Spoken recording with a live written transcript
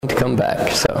to come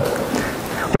back. So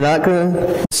we're not going to,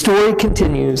 the story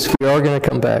continues. We are going to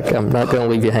come back. I'm not going to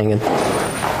leave you hanging.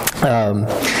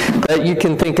 But you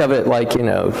can think of it like,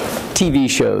 TV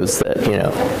shows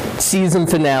that, season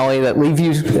finale that leave you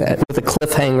with a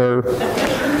cliffhanger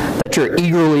that you're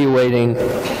eagerly awaiting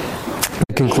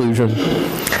the conclusion.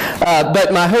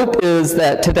 But my hope is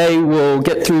that today we'll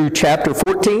get through chapter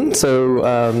 14,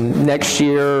 so next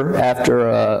year after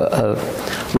a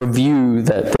review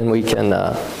that then we can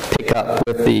pick up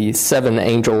with the 7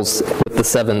 angels, with the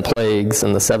 7 plagues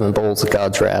and the 7 bowls of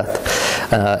God's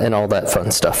wrath and all that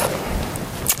fun stuff.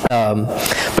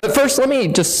 But first, let me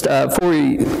just, before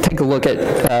we take a look at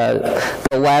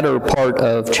the latter part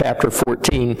of chapter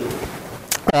 14,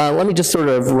 let me just sort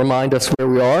of remind us where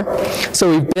we are. So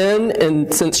we've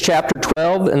been since chapter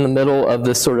 12 in the middle of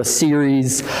this sort of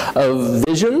series of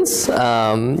visions.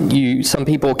 Some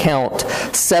people count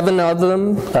 7 of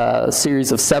them, a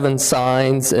series of 7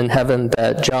 signs in heaven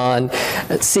that John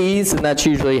sees, and that's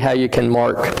usually how you can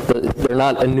mark. They're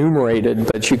not enumerated,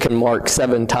 but you can mark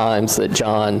 7 times that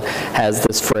John has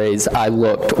this phrase, I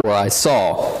looked or I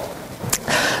saw.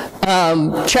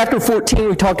 Chapter 14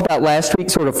 we talked about last week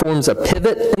sort of forms a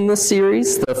pivot in this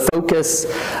series. The focus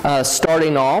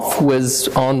starting off was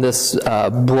on this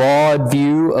broad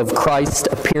view of Christ's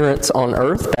appearance on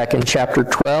earth back in chapter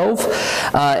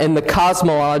 12 and the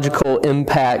cosmological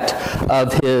impact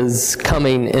of his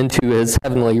coming into his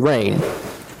heavenly reign.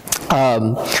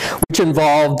 Which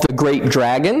involved the great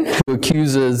dragon who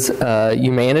accuses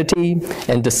humanity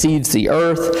and deceives the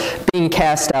earth, being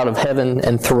cast out of heaven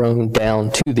and thrown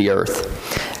down to the earth.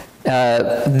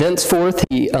 Thenceforth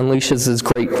he unleashes his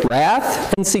great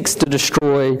wrath and seeks to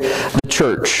destroy the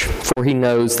church, for he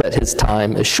knows that his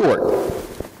time is short.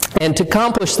 And to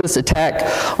accomplish this attack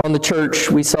on the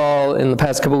church, we saw in the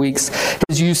past couple of weeks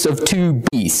his use of 2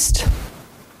 beasts.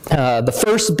 The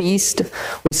first beast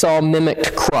we saw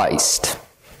mimicked Christ.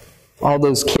 All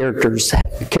those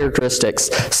characteristics,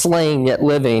 slain yet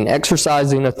living,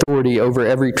 exercising authority over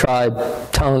every tribe,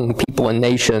 tongue, people, and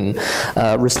nation,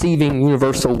 receiving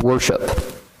universal worship.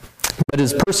 But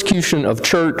his persecution of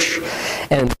church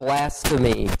and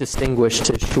blasphemy distinguished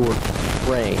his short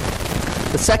reign.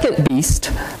 The second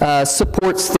beast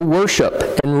supports the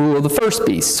worship and rule of the first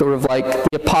beast, sort of like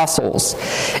the apostles.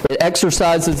 It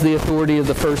exercises the authority of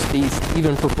the first beast,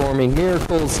 even performing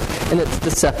miracles, and its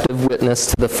deceptive witness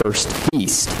to the first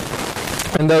beast.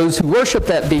 And those who worship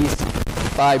that beast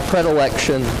by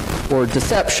predilection or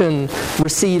deception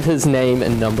receive his name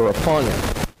and number upon him.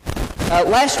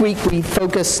 Last week we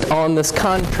focused on this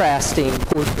contrasting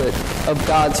portrait of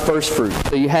God's first fruit.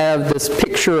 So you have this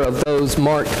picture of those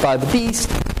marked by the beast,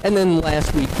 and then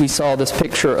last week we saw this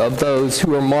picture of those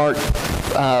who are marked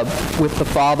with the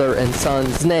Father and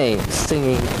Son's names,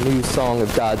 singing a new song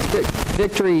of God's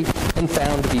victory and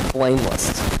found to be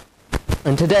blameless.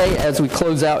 And today, as we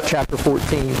close out chapter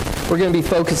 14, we're going to be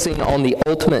focusing on the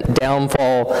ultimate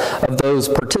downfall of those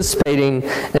participating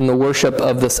in the worship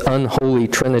of this unholy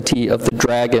trinity of the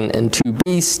dragon and 2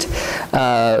 beasts,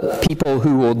 people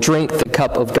who will drink the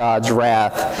cup of God's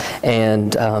wrath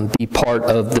and be part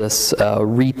of this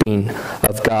reaping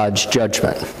of God's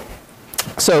judgment.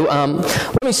 So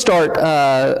let me start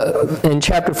in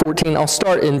chapter 14. I'll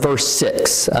start in verse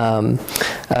 6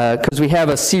 because we have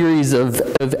a series of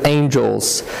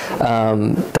angels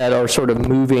that are sort of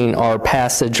moving our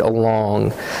passage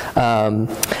along.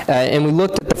 And we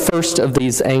looked at the first of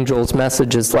these angels'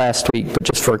 messages last week, but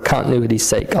just for continuity's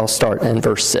sake, I'll start in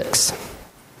verse 6.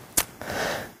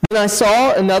 Then I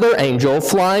saw another angel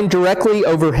flying directly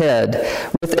overhead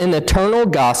with an eternal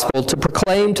gospel to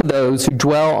proclaim to those who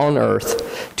dwell on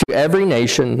earth, to every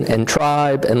nation and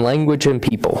tribe and language and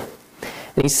people.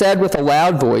 And he said with a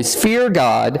loud voice, Fear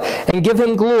God and give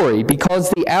him glory, because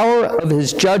the hour of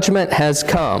his judgment has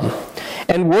come.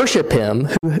 And worship him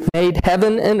who made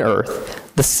heaven and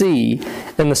earth, the sea,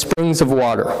 and the springs of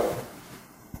water.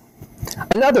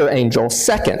 Another angel,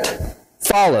 second,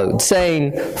 followed,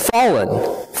 saying,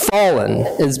 Fallen, fallen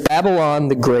is Babylon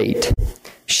the Great,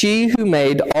 she who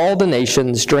made all the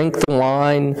nations drink the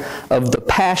wine of the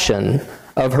passion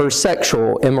of her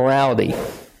sexual immorality.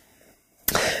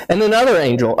 And another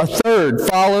angel, a third,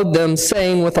 followed them,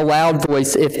 saying with a loud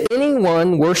voice, If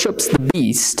anyone worships the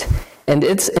beast and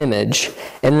its image,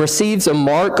 and receives a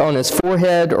mark on his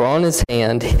forehead or on his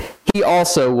hand, he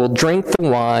also will drink the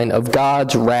wine of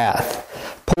God's wrath,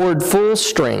 poured full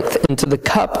strength into the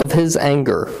cup of his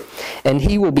anger, and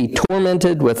he will be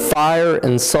tormented with fire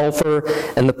and sulfur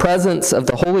in the presence of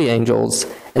the holy angels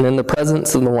and in the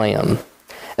presence of the Lamb.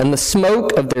 And the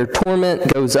smoke of their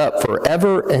torment goes up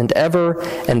forever and ever,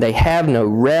 and they have no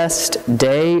rest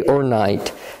day or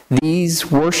night, these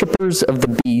worshippers of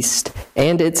the beast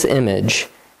and its image,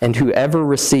 and whoever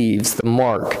receives the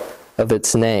mark of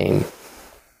its name.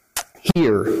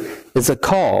 Here is a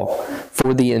call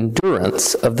for the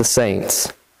endurance of the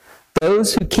saints,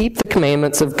 those who keep the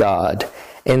commandments of God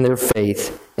and their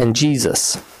faith in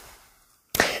Jesus.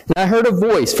 And I heard a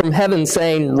voice from heaven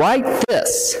saying, "Write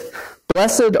this,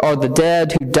 blessed are the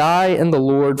dead who die in the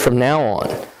Lord from now on.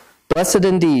 Blessed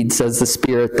indeed, says the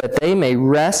Spirit, that they may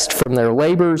rest from their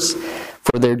labors,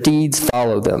 for their deeds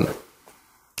follow them."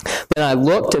 Then I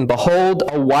looked, and behold,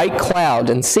 a white cloud,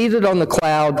 and seated on the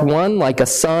cloud one like a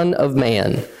son of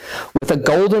man, with a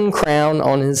golden crown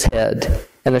on his head,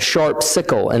 and a sharp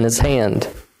sickle in his hand.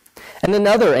 And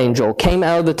another angel came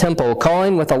out of the temple,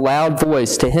 calling with a loud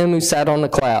voice to him who sat on the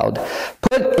cloud,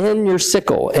 "Put in your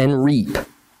sickle and reap,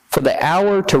 for the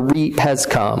hour to reap has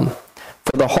come,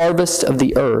 for the harvest of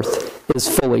the earth is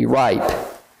fully ripe."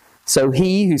 So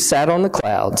he who sat on the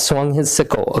cloud swung his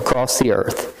sickle across the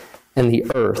earth, and the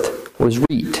earth was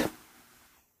reaped.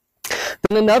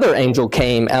 Then another angel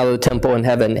came out of the temple in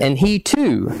heaven, and he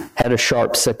too had a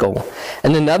sharp sickle.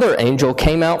 And another angel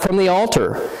came out from the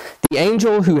altar, the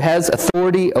angel who has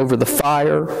authority over the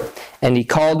fire, and he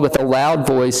called with a loud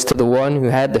voice to the one who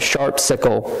had the sharp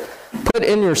sickle, "Put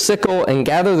in your sickle and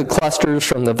gather the clusters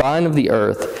from the vine of the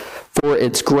earth, for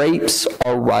its grapes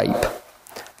are ripe."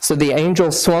 So the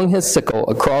angel swung his sickle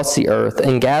across the earth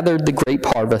and gathered the grape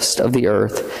harvest of the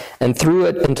earth and threw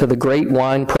it into the great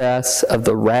winepress of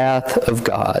the wrath of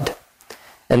God.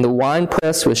 And the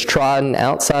winepress was trodden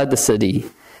outside the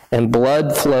city, and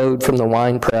blood flowed from the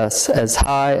winepress as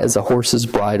high as a horse's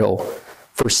bridle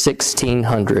for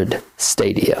 1,600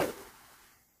 stadia.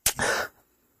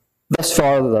 Thus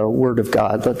far, the Word of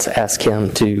God. Let's ask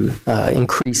Him to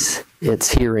increase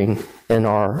its hearing in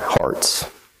our hearts.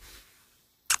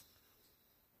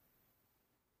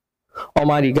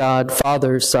 Almighty God,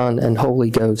 Father, Son, and Holy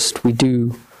Ghost, we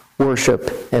do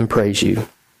worship and praise you.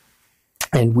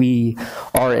 And we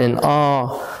are in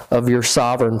awe of your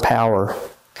sovereign power,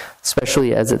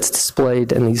 especially as it's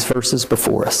displayed in these verses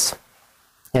before us.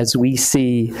 As we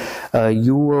see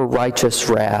your righteous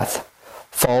wrath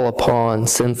fall upon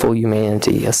sinful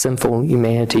humanity, a sinful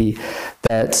humanity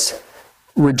that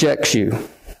rejects you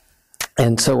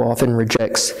and so often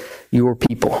rejects your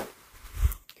people.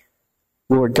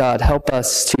 Lord God, help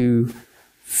us to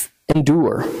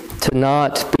endure, to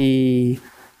not be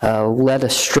led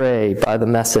astray by the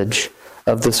message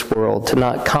of this world, to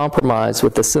not compromise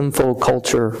with the sinful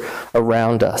culture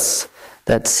around us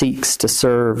that seeks to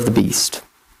serve the beast.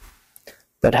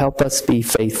 But help us be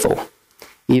faithful,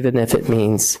 even if it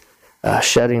means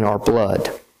shedding our blood,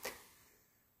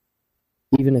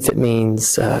 even if it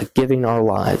means giving our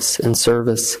lives in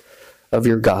service of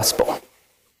your gospel.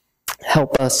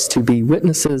 Help us to be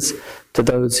witnesses to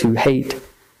those who hate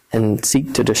and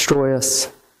seek to destroy us.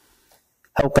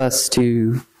 Help us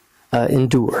to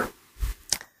endure.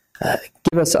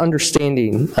 Give us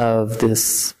understanding of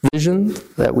this vision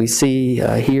that we see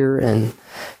here in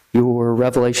your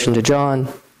revelation to John.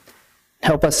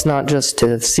 Help us not just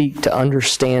to seek to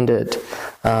understand it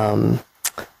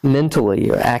mentally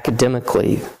or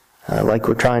academically, like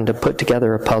we're trying to put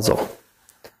together a puzzle,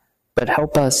 but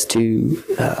help us to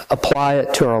apply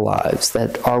it to our lives,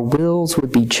 that our wills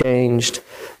would be changed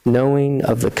knowing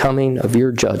of the coming of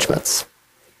your judgments,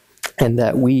 and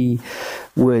that we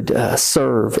would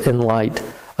serve in light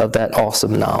of that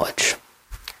awesome knowledge.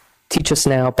 Teach us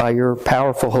now by your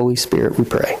powerful Holy Spirit, we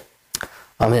pray.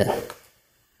 Amen.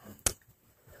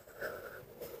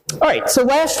 All right, so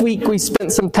last week we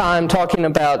spent some time talking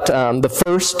about the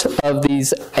first of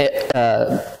these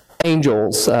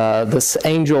angels, this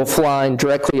angel flying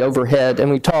directly overhead,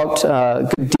 and we talked a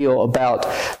good deal about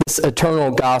this eternal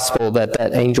gospel that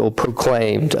that angel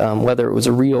proclaimed, whether it was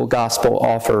a real gospel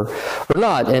offer or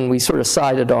not, and we sort of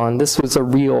sided on this was a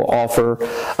real offer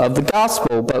of the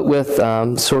gospel, but with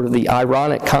sort of the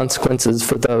ironic consequences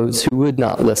for those who would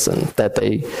not listen, that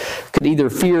they could either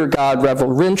fear God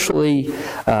reverentially,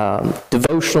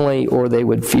 devotionally, or they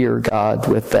would fear God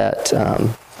with that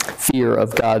fear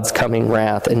of God's coming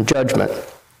wrath and judgment.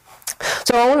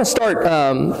 So I want to start,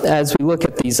 as we look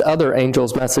at these other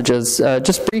angels' messages,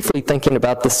 just briefly thinking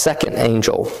about the second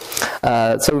angel.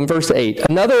 So in verse 8,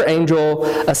 another angel,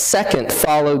 a second,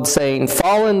 followed, saying,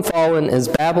 "Fallen, fallen is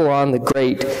Babylon the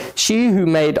Great, she who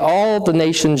made all the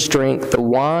nations drink the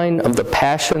wine of the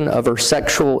passion of her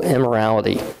sexual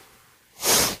immorality."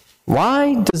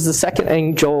 Why does the second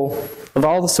angel, of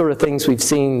all the sort of things we've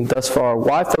seen thus far,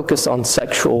 why focus on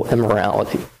sexual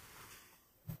immorality?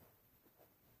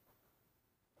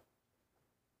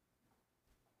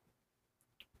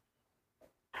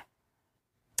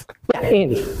 Yeah,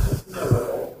 Andy.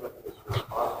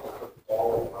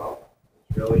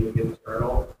 Really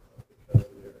internal.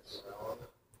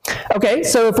 Okay,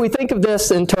 so if we think of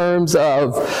this in terms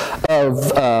of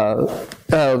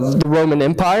the Roman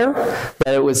Empire,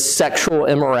 that it was sexual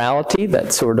immorality,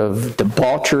 that sort of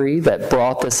debauchery that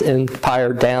brought this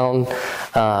empire down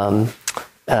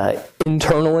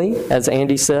internally, as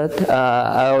Andy said.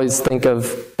 I always think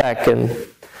of back in,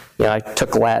 I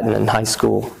took Latin in high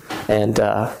school, and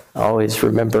I always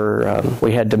remember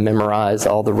we had to memorize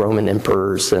all the Roman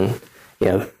emperors and,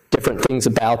 different things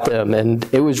about them, and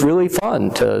it was really fun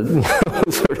to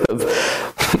sort of,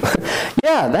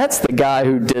 yeah, that's the guy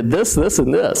who did this, this,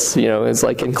 and this. It's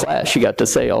like in class, you got to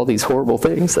say all these horrible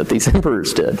things that these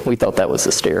emperors did. We thought that was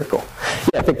hysterical.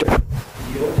 Yeah, Victor. In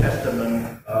the Old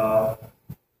Testament,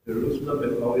 Jerusalem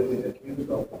is always been accused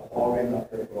of whoring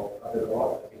after other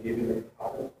gods, behaving like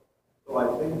others. So I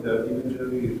think the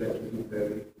imagery is actually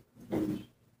very huge.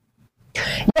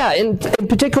 Yeah, and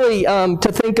particularly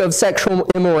to think of sexual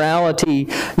immorality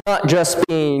not just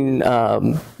being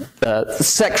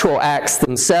sexual acts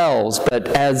themselves, but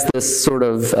as this sort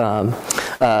of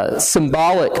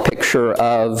symbolic picture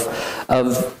of,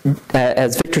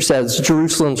 as Victor says,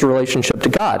 Jerusalem's relationship to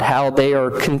God, how they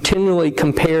are continually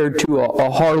compared to a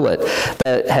harlot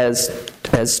that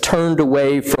has turned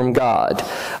away from God,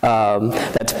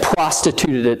 that's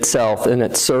prostituted itself in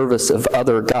its service of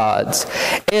other gods.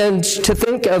 And to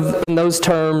think of in those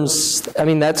terms,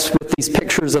 that's with these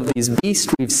pictures of these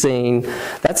beasts we've seen,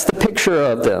 that's the picture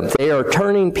of them. They are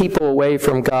turning people away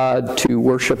from God to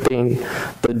worshiping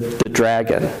the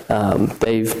dragon.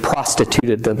 They've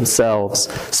prostituted themselves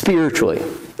spiritually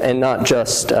and not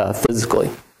just physically.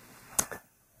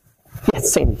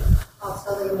 Yes, Sandy.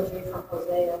 Also the imagery from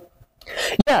Hosea.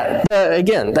 Yeah,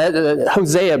 again,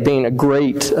 Hosea being a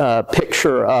great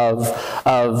picture of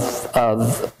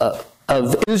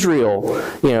Israel,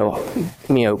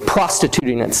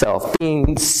 prostituting itself,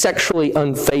 being sexually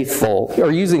unfaithful,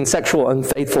 or using sexual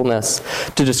unfaithfulness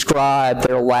to describe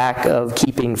their lack of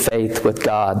keeping faith with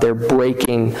God. They're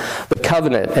breaking the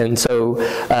covenant. And so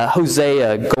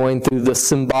Hosea going through the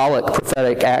symbolic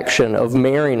prophetic action of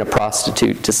marrying a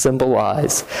prostitute to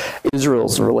symbolize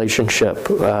Israel's relationship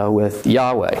with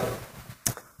Yahweh.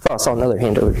 I saw another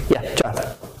hand over here. Yeah,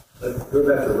 Jonathan. Going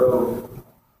back to Rome,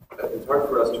 it's hard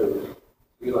for us to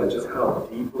realize just how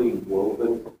deeply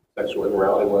woven sexual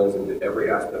immorality was into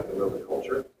every aspect of Roman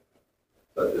culture.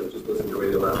 But just listen to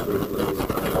radio last week.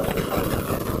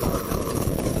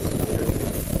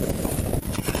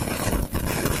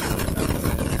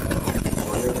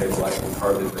 On your case, like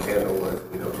hardly the handle was,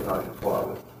 not just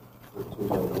one with two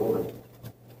young women.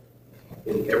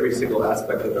 In every single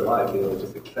aspect of their life,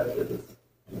 just accepted this.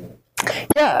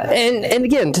 Yeah, and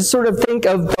again, to sort of think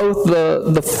of both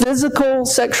the physical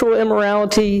sexual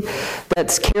immorality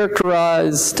that's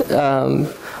characterized,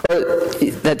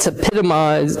 that's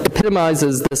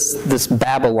epitomizes this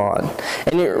Babylon.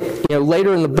 And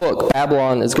later in the book,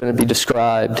 Babylon is going to be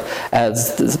described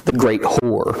as the great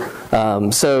whore.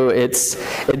 So it's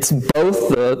both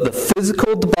the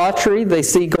physical debauchery they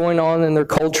see going on in their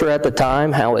culture at the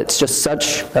time, how it's just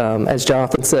such, as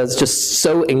Jonathan says, just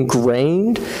so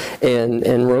ingrained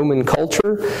in Roman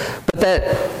culture, but that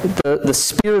the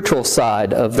spiritual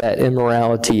side of that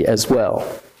immorality as well.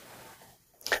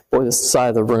 Boy, this side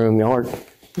of the room, y'all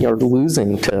are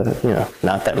losing to,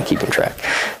 not that I'm keeping track.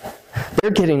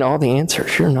 They're getting all the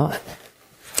answers, you're not.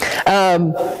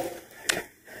 But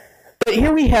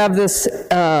here we have this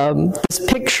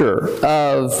picture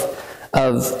of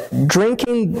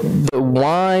drinking the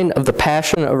wine of the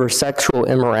passion over sexual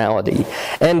immorality.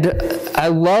 And I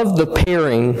love the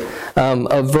pairing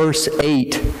of verse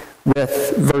 8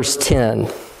 with verse 10.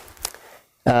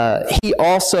 He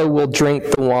also will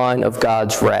drink the wine of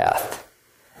God's wrath.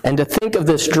 And to think of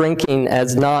this drinking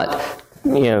as not,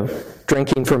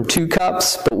 drinking from 2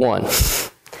 cups, but 1.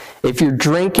 If you're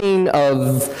drinking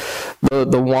of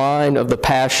the wine of the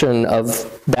passion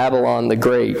of Babylon the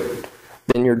Great,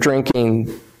 then you're drinking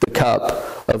the cup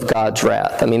of God's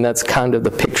wrath. That's kind of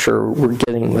the picture we're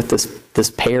getting with this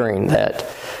pairing, that,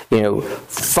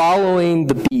 following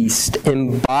the beast,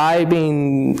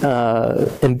 imbibing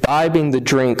the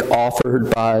drink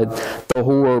offered by the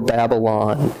whore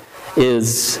Babylon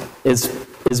is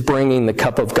bringing the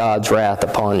cup of God's wrath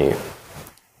upon you.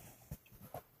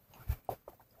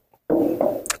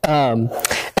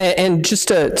 And just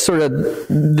to sort of,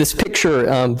 this picture,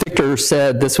 Victor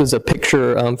said this was a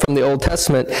picture from the Old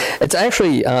Testament. It's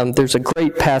actually, there's a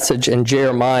great passage in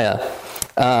Jeremiah.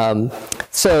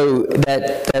 So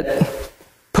that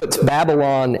puts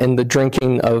Babylon in the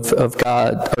drinking of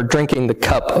God, or drinking the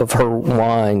cup of her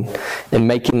wine and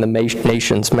making the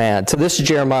nations mad. So this is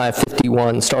Jeremiah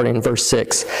 51, starting in verse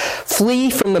 6.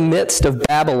 Flee from the midst of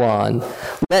Babylon.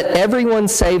 Let everyone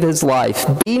save his life.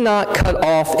 Be not cut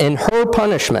off in her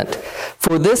punishment.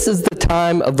 For this is the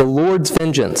time of the Lord's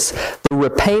vengeance, the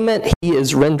repayment he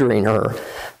is rendering her.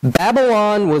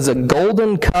 Babylon was a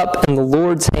golden cup in the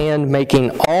Lord's hand,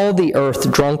 making all the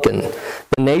earth drunken.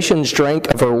 The nations drank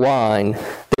of her wine,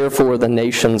 therefore the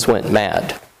nations went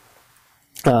mad.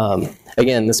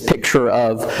 Again, this picture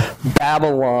of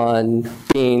Babylon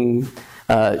being,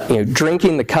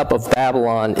 drinking the cup of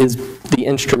Babylon is the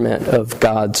instrument of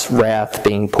God's wrath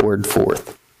being poured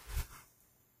forth.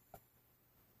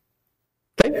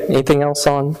 Okay, anything else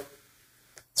on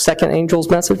second angel's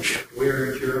message?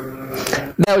 Where in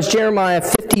Jeremiah? That was Jeremiah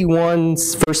 51,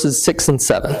 verses 6 and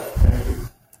 7.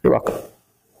 You're welcome.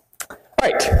 All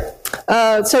right.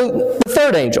 So the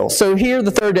third angel. So here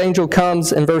the third angel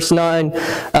comes in verse 9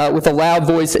 with a loud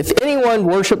voice. If anyone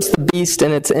worships the beast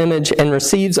and its image and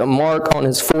receives a mark on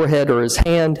his forehead or his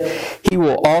hand, he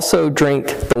will also drink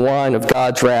the wine of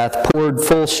God's wrath, poured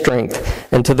full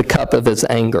strength into the cup of his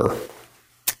anger.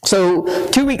 So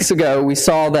 2 weeks ago we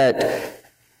saw that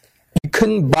you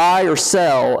couldn't buy or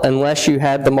sell unless you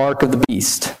had the mark of the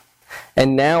beast.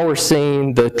 And now we're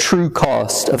seeing the true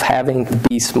cost of having the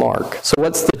beast mark. So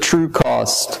what's the true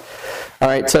cost? All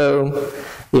right, so,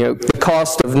 the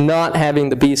cost of not having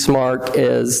the beast mark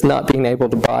is not being able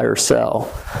to buy or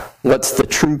sell. What's the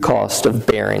true cost of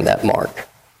bearing that mark?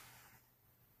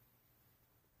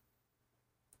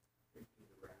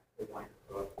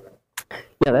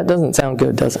 Yeah, that doesn't sound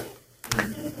good, does it?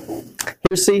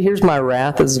 Here's my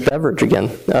wrath as a beverage again.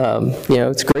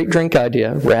 It's a great drink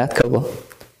idea, Wrath Cola,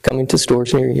 coming to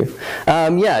stores near you.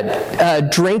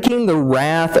 Drinking the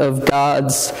wrath of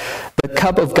the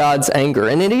cup of God's anger.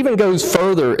 And it even goes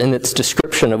further in its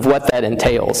description of what that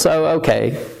entails. So,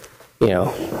 okay,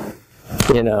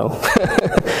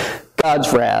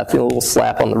 God's wrath, a little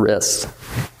slap on the wrist.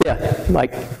 Yeah,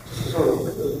 Mike. So,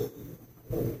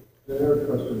 the third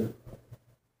question.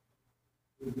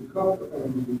 The cup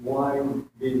and the wine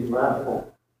being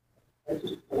wrathful, I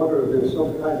just wonder if there's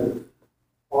some kind of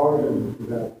origin to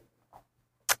that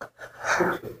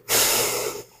picture.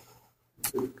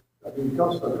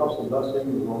 Cups of blessing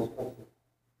and all cups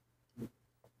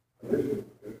of addition.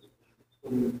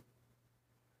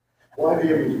 Why the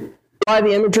imagery? Why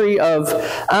the imagery of,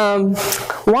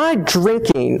 why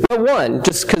drinking? Well, one,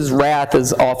 just because wrath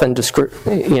is often described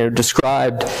in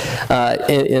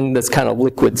this kind of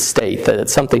liquid state, that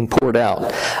it's something poured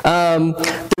out.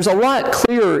 There's a lot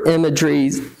clearer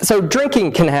imagery. So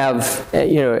drinking can have,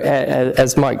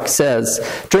 as Mike says,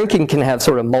 drinking can have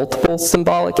sort of multiple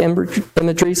symbolic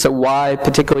imagery. So why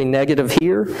particularly negative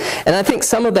here? And I think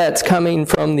some of that's coming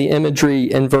from the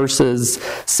imagery in verses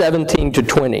 17 to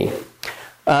 20.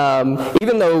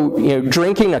 Even though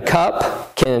drinking a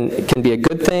cup can be a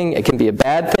good thing, it can be a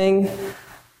bad thing.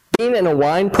 Being in a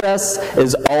wine press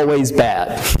is always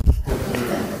bad,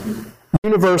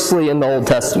 universally in the Old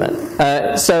Testament.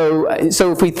 So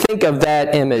if we think of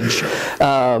that image,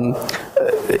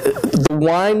 the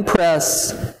wine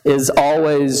press is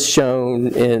always shown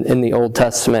in the Old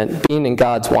Testament. Being in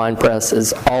God's wine press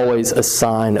is always a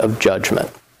sign of judgment.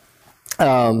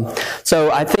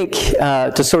 So I think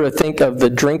to sort of think of the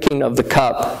drinking of the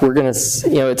cup, we're going to,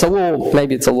 it's a little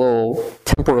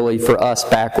temporally for us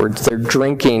backwards. They're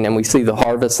drinking and we see the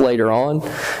harvest later on.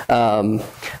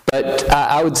 But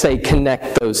I would say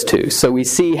connect those two. So we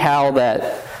see how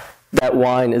that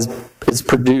wine is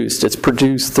produced. It's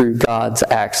produced through God's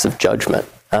acts of judgment.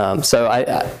 So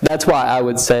that's why I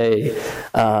would say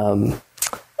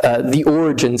the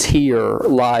origins here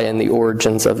lie in the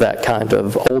origins of that kind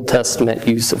of Old Testament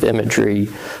use of imagery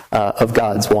of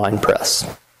God's winepress.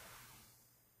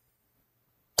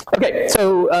 Okay,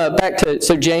 so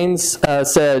so James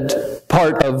said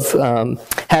part of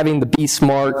having the beast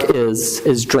mark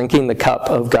is drinking the cup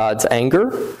of God's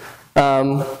anger.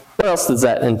 What else does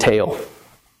that entail?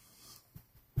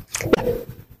 Yeah. I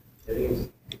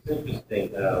think it's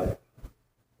interesting.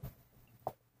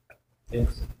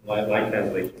 My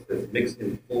translation says mixed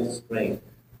in full strength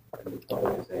in the cup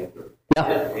of his anger.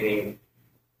 Yeah. Meaning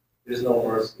there's no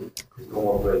mercy, there's no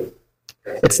more grace.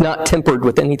 It's not tempered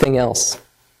with anything else.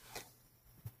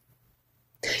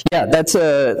 Yeah,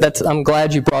 I'm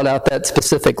glad you brought out that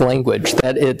specific language.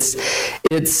 That it's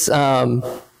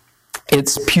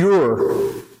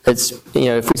pure it's,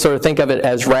 if we sort of think of it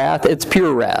as wrath, it's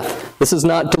pure wrath. This is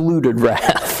not diluted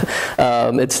wrath.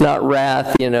 It's not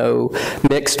wrath,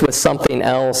 mixed with something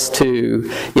else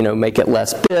to, make it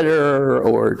less bitter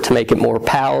or to make it more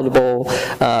palatable.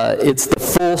 It's the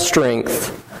full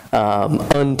strength,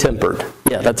 untempered.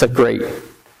 Yeah, that's a great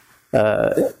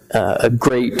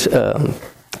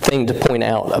thing to point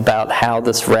out about how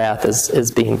this wrath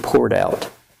is being poured out.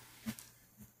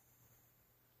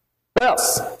 What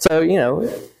else? So,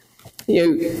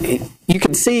 you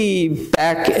can see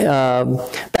back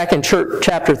in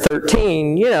chapter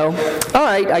 13, all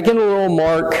right, I get a little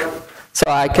mark so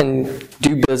I can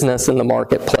do business in the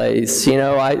marketplace.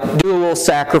 I do a little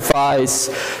sacrifice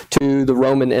to the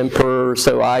Roman emperor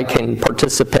so I can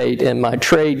participate in my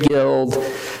trade guild.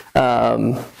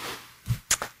 No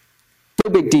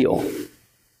big deal.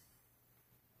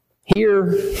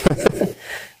 Here,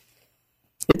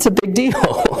 it's a big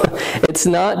deal. It's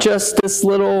not just this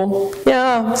little,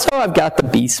 so I've got the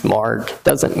beast mark.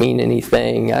 Doesn't mean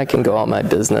anything. I can go on my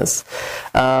business.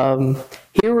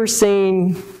 Here we're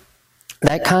seeing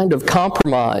that kind of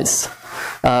compromise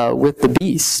with the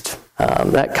beast.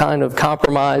 That kind of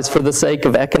compromise for the sake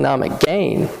of economic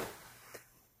gain.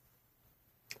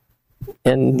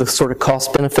 And the sort of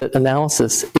cost-benefit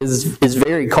analysis is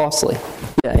very costly.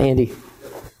 Yeah, Andy.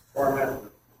 Torment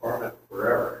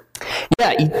forever.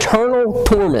 Yeah, eternal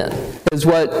torment is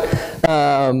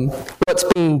what's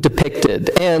being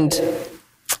depicted. And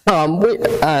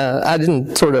I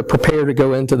didn't sort of prepare to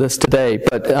go into this today,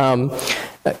 but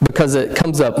because it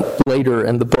comes up later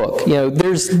in the book.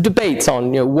 There's debates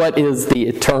on, what is the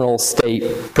eternal state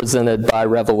presented by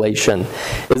Revelation.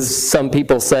 Some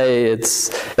people say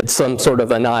it's some sort of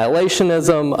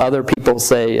annihilationism. Other people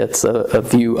say it's a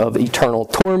view of eternal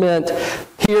torment.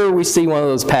 Here we see one of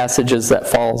those passages that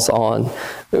falls on.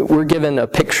 We're given a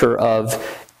picture of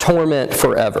torment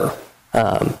forever.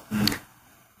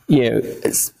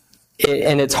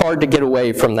 And it's hard to get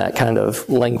away from that kind of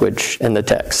language in the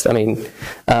text. I mean,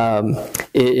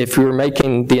 if you were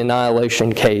making the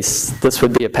annihilation case, this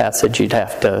would be a passage you'd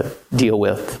have to deal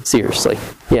with seriously.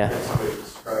 Yeah. Somebody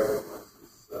described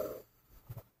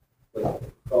it as like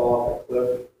fall off a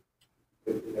cliff,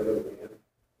 but you never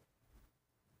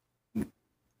land.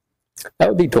 That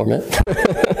would be torment.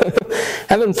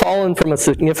 Having fallen from a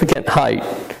significant height,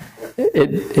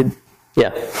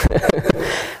 yeah.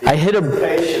 I hit a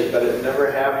Patient, but it's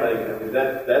never happening. I mean,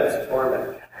 that's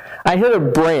torment. I hit a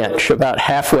branch about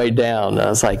halfway down. And I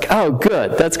was like, oh,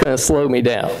 good, that's going to slow me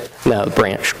down. No, the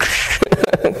branch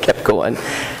kept going.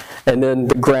 And then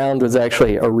the ground was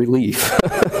actually a relief.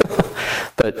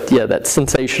 But yeah, that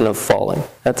sensation of falling,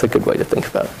 that's a good way to think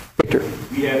about it. Victor?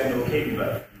 We have no king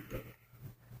but Caesar.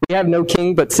 We have no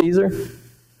king but Caesar?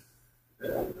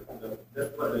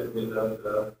 That's what it was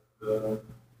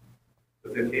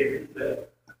the Caesar said.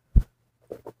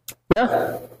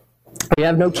 Yeah. We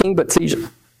have no king but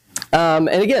Caesar. And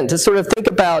again, to sort of think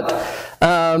about,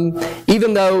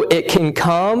 even though it can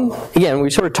come, again, we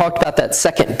sort of talked about that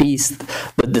second beast,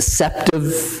 the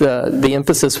deceptive, the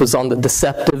emphasis was on the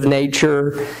deceptive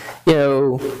nature.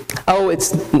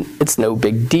 It's no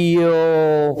big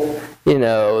deal.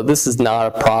 This is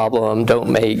not a problem. Don't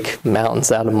make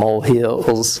mountains out of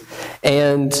molehills.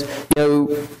 And,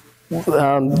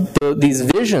 these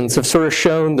visions have sort of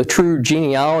shown the true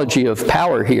genealogy of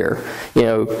power here.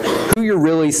 Who you're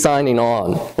really signing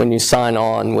on when you sign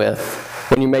on with,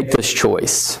 when you make this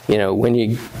choice, when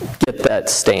you get that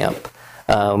stamp.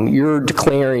 You're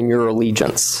declaring your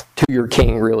allegiance to who your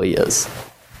king really is.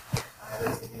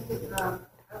 I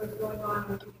was going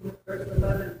on with verse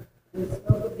 11, and the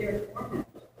smoke of their torment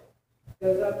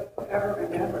goes up forever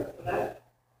and ever. So that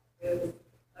is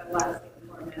a lasting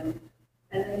torment.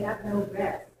 And they have no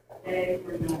rest, day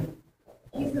or night.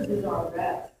 Jesus is our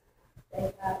rest. They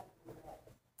have no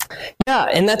rest. Yeah,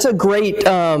 and that's a great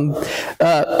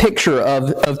picture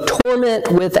of torment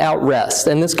without rest.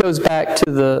 And this goes back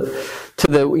to the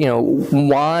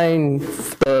wine,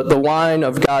 the wine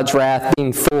of God's wrath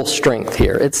being full strength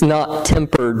here. It's not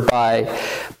tempered by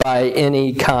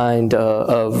any kind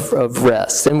of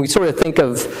rest. And we sort of think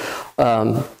of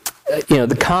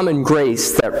the common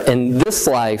grace that in this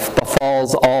life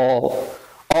befalls all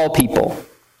people.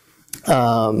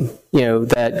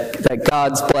 That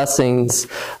God's blessings,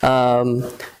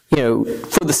 for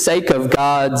the sake of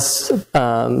God's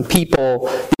people,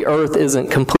 the earth isn't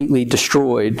completely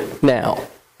destroyed now.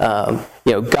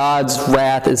 God's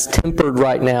wrath is tempered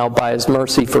right now by His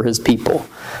mercy for His people.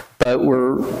 But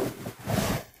we're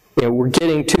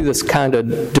getting to this kind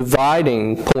of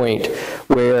dividing point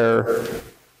where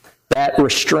that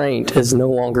restraint is no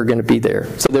longer going to be there.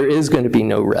 So there is going to be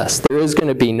no rest. There is going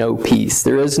to be no peace.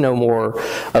 There is no more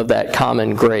of that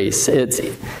common grace. It's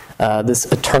this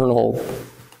eternal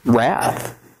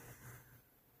wrath.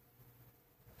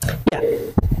 Yeah,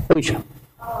 Alicia.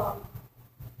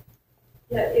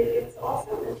 It's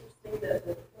also interesting that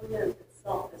the torment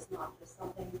itself is not just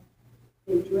something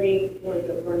they drink or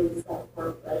the burning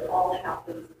sulfur, but it all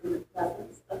happens in the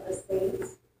presence of the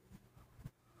saints.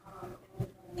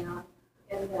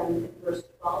 And then in verse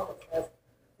 12 it says,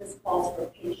 this calls for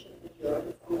patient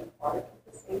endurance on the part of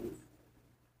the saints.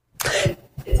 So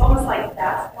it's almost like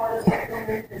that's part of the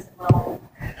torment as well.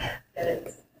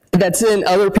 That's in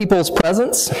other people's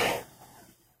presence.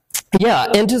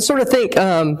 Yeah, and to sort of think,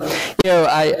 I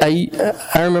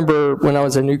remember when I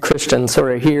was a new Christian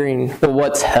sort of hearing, well,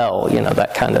 what's hell?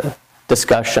 That kind of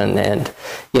discussion. And,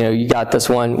 you got this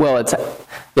one, well, it's,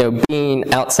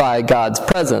 being outside God's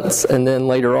presence. And then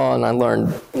later on I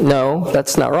learned, no,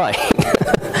 that's not right.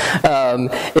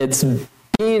 It's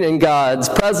being in God's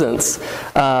presence,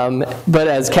 but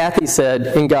as Kathy said,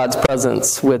 in God's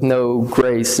presence with no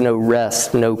grace, no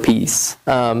rest, no peace.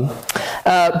 But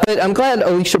I'm glad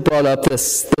Alicia brought up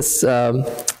this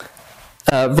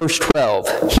verse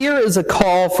 12. Here is a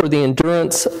call for the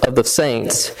endurance of the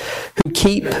saints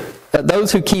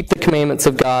those who keep the commandments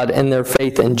of God and their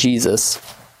faith in Jesus.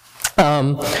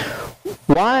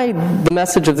 Why the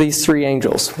message of these three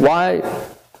angels?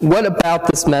 What about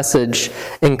this message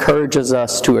encourages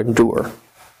us to endure?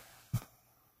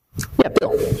 Yeah,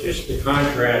 Bill. Just the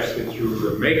contrast that you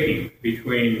were making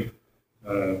between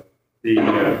the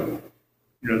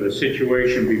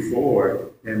situation before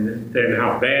and then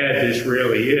how bad this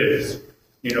really is.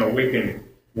 We can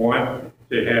want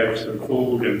to have some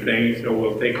food and things, so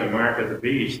we'll take the mark of the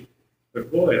beast.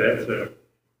 But boy,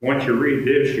 once you read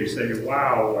this, you say,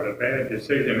 wow, what a bad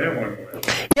decision that one was.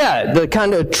 Yeah, the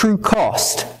kind of true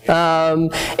cost.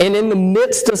 And in the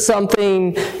midst of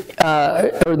something,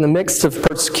 or in the midst of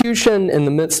persecution, in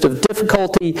the midst of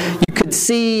difficulty, you could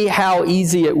see how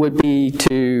easy it would be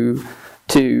to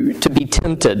be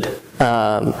tempted,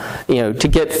 to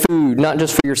get food, not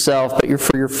just for yourself, but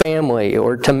for your family,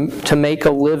 or to make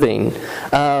a living.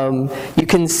 You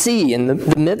can see in the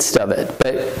midst of it,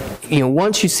 but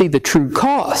once you see the true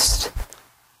cost,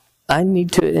 I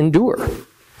need to endure.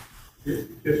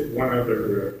 Just one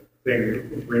other thing.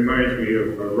 It reminds me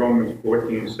of Romans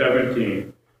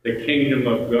 14:17. The kingdom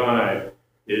of God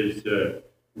is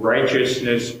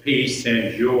righteousness, peace,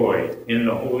 and joy in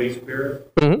the Holy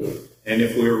Spirit. Mm-hmm. And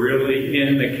if we're really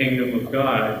in the kingdom of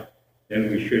God, then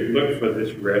we should look for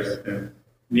this rest and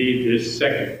need this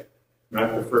second,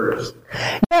 not the first.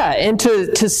 Yeah, and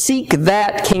to seek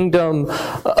that kingdom,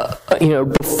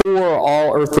 before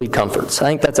all earthly comforts. I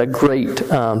think that's a great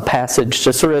passage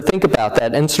to sort of think about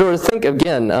that, and sort of think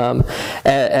again,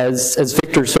 as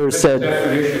Victor sort of said. The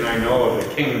definition I know of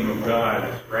the kingdom of God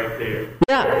is right there.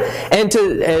 Yeah, and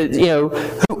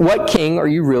what king are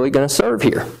you really going to serve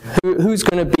here? Who's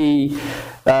going to be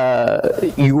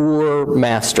your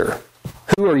master?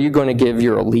 Who are you going to give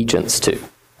your allegiance to?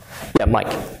 Yeah,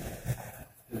 Mike.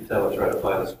 Every time I try to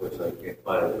find this verse, I can't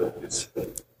find it, but it's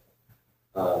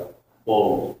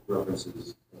Paul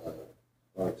references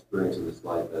our experience in this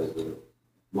life as a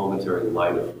momentary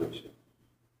light affliction.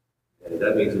 And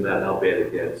that means no matter how bad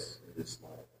it gets in this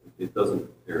life, it doesn't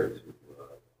compare to the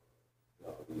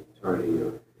eternity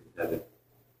or heaven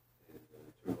and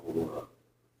the eternal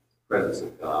presence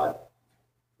of God.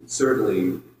 And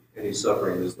certainly, any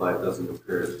suffering in this life doesn't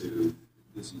compare to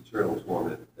this eternal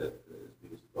torment that is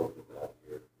being spoken about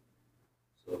here.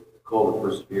 So the call to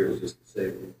persevere is just to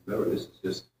say, remember, this is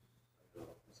just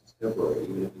this is temporary,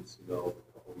 even if it's a couple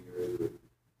of years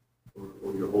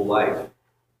or your whole life.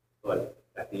 But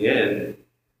at the end,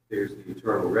 there's the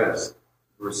eternal rest.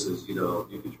 Versus, you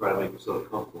can try to make yourself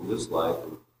comfortable in this life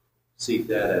and seek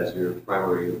that as your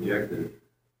primary objective,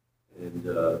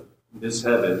 and miss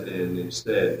heaven, and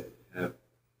instead have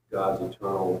God's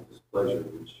eternal displeasure,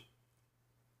 which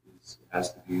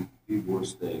has to be the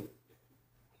worst thing.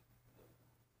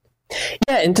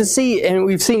 Yeah, and to see, and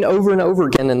we've seen over and over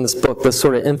again in this book, this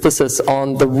sort of emphasis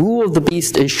on the rule of the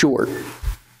beast is short,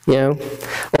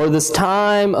 or this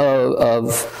time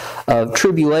of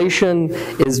tribulation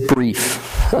is brief.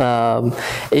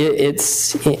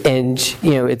 It's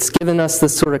given us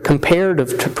this sort of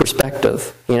comparative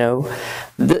perspective,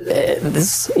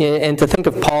 this, and to think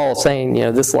of Paul saying,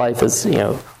 this life is,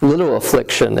 little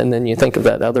affliction, and then you think of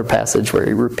that other passage where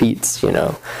he repeats,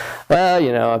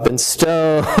 I've been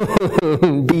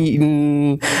stoned,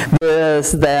 beaten,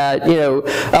 this, that,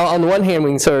 on the one hand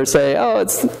we can sort of say,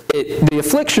 the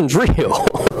affliction's real.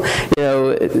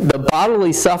 The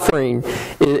bodily suffering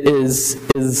is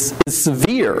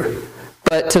severe.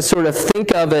 But to sort of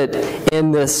think of it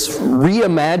in this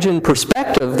reimagined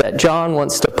perspective that John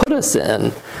wants to put us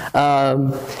in,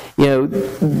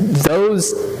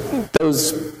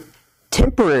 those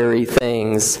temporary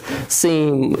things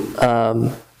seem,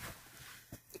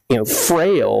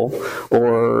 frail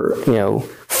or,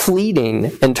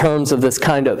 fleeting in terms of this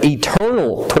kind of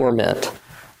eternal torment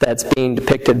that's being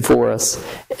depicted for us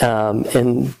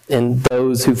in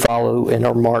those who follow and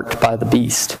are marked by the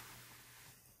beast.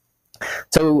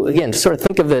 So again, sort of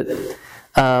think of it,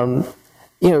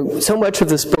 so much of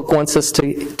this book wants us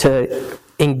to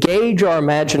engage our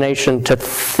imagination to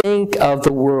think of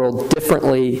the world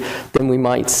differently than we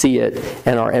might see it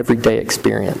in our everyday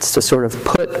experience, to sort of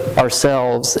put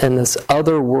ourselves in this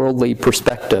otherworldly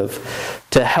perspective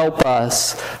to help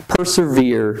us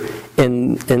persevere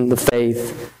in the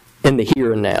faith in the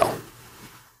here and now.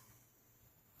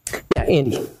 Yeah,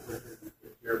 Andy.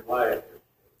 Jeremiah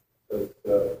says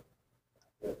that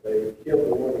they kill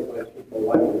the word of my people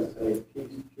lightly, saying,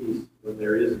 peace, peace, when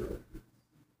there is no peace.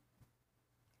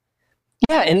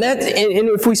 Yeah, and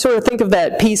if we sort of think of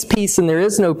that peace, peace, and there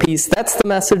is no peace, that's the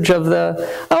message of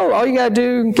all you got to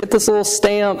do, get this little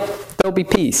stamp, there'll be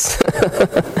peace.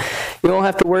 You don't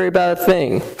have to worry about a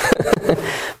thing.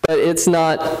 But it's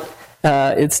not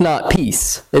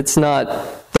peace. It's not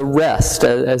the rest,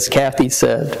 as Kathy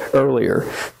said earlier.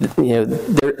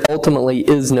 There ultimately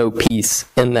is no peace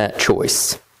in that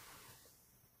choice.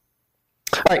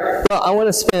 All right, well, I want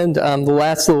to spend the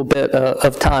last little bit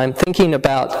of time thinking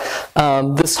about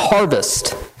this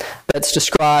harvest that's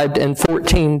described in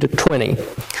 14 to 20.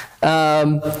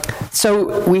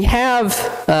 So we have...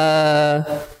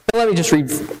 let me just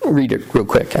read it real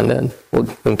quick, and then we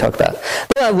can talk about it.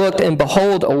 Then I looked, and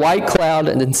behold, a white cloud,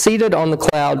 and then seated on the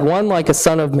cloud, one like a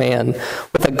son of man,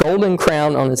 with a golden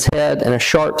crown on his head and a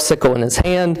sharp sickle in his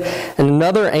hand. And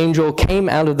another angel came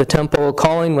out of the temple,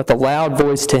 calling with a loud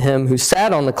voice to him who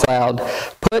sat on the cloud,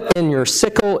 "Put in your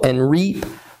sickle and reap,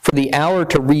 for the hour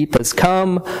to reap has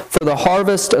come, for the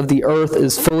harvest of the earth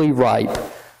is fully ripe."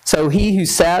 So he who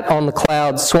sat on the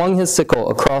cloud swung his sickle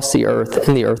across the earth,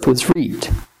 and the earth was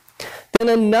reaped. Then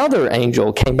another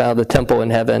angel came out of the temple in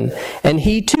heaven, and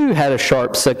he too had a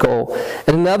sharp sickle.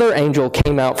 And another angel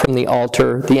came out from the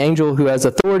altar, the angel who has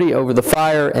authority over the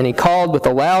fire, and he called with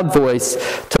a loud voice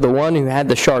to the one who had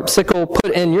the sharp sickle,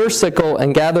 "Put in your sickle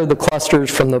and gather the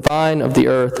clusters from the vine of the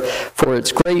earth, for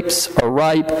its grapes are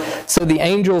ripe." So the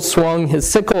angel swung his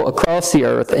sickle across the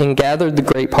earth and gathered the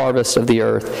grape harvest of the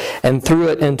earth and threw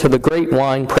it into the great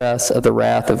winepress of the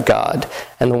wrath of God.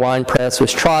 And the winepress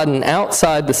was trodden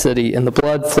outside the city, and the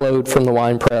blood flowed from the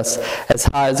winepress as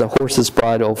high as a horse's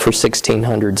bridle for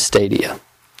 1,600 stadia.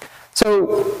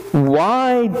 So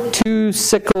why 2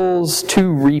 sickles,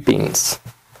 2 reapings?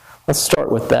 Let's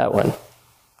start with that one.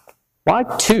 Why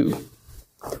 2?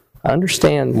 I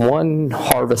understand 1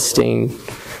 harvesting.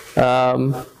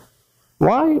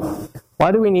 Why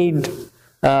do we need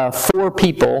 4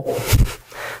 people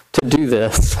to do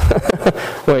this?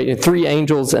 Wait, 3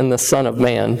 angels and the Son of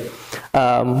Man.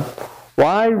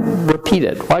 Why repeat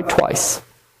it? Why twice?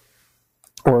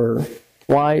 Or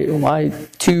why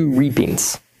 2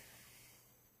 reapings?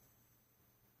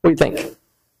 What do you think?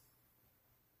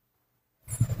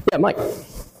 Yeah, Mike.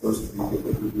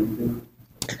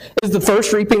 Is the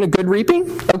first reaping a good reaping?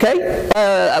 Okay,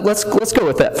 let's go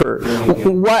with that.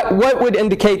 What would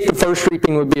indicate the first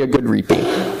reaping would be a good reaping?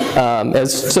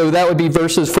 So that would be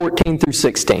verses 14 through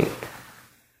 16.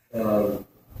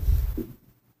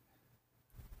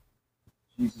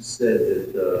 Jesus said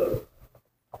that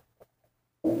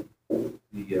the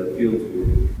fields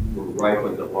were ripe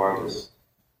unto harvest,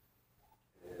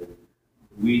 and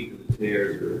the wheat and the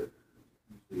tares are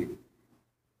usually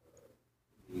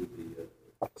need the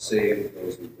saved,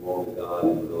 those who belong to God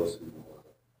and those who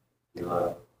are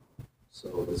not.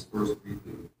 So this first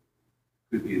reaping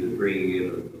could be the bringing in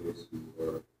of those who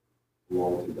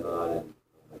belong to God,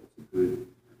 and it's a good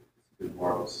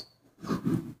harvest.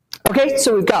 Okay,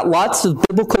 so we've got lots of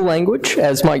biblical language,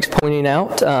 as Mike's pointing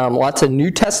out, lots of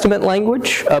New Testament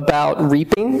language about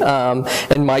reaping,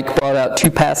 and Mike brought out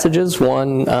 2 passages.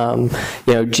 One,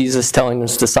 Jesus telling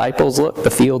his disciples, look,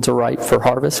 the fields are ripe for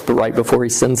harvest, but right before he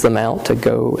sends them out to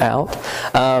go out.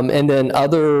 And then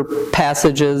other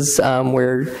passages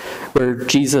where where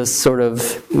Jesus sort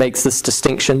of makes this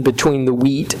distinction between the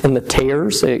wheat and the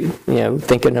tares.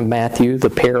 Thinking of Matthew, the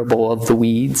parable of the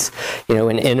weeds.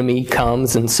 An enemy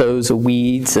comes and sows the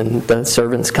weeds, and the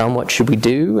servants come, what should we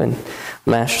do? And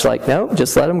the master's like, no,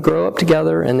 just let them grow up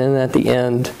together, and then at the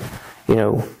end,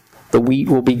 the wheat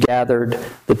will be gathered,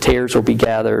 the tares will be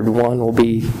gathered, one will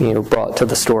be brought to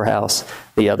the storehouse,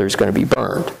 the other is going to be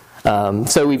burned.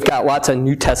 So we've got lots of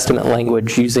New Testament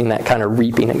language using that kind of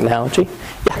reaping analogy.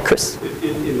 Yeah, Chris?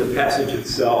 In the passage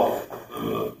itself,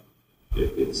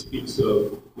 it speaks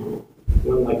of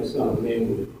one like a son of man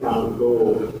with a crown of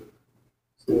gold,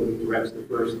 still directs the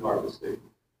first harvesting.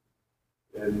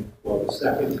 And while the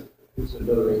second,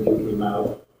 another angel came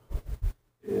out,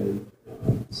 and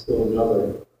still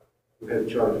another who had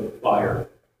charge of the fire.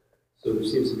 So there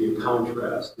seems to be a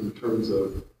contrast in terms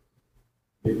of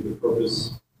maybe the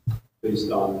purpose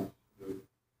based on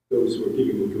those who are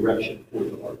giving the direction for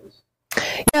the harvest.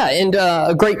 Yeah, and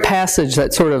a great passage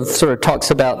that sort of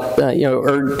talks about,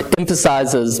 or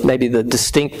emphasizes maybe the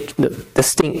distinct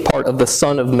part of the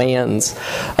Son of Man's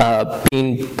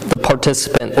being the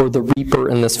participant or the reaper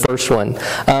in this first one.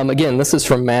 Again, this is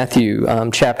from Matthew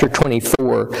chapter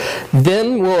 24.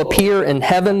 Then will appear in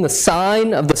heaven the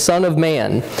sign of the Son of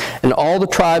Man, and all the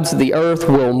tribes of the earth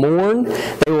will mourn.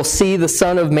 They will see the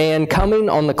Son of Man coming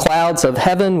on the clouds of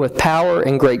heaven with power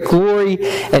and great glory,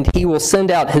 and he will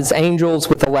send out his angels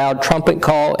with a loud trumpet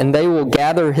call, and they will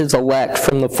gather his elect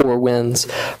from the four winds,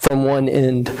 from one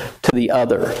end to the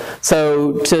other.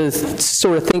 So to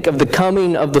sort of think of the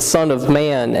coming of the Son of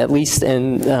Man, at least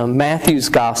in Matthew's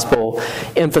gospel,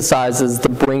 emphasizes the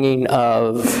bringing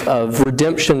of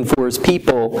redemption for his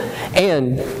people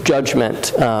and judgment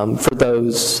for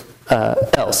those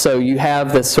else. So you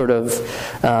have this sort of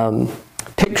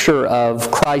picture of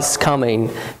Christ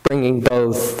coming, bringing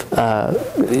both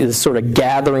the sort of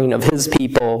gathering of his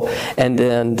people and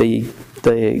then the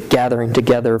gathering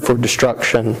together for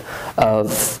destruction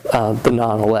of the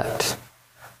non-elect.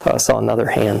 I saw another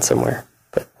hand somewhere.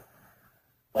 But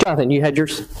Jonathan, you had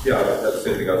yours? Yeah, that's the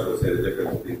same thing I was going to say, the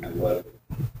difference between what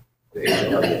the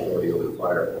angel has the authority over the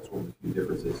fire. That's one of the few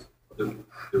differences.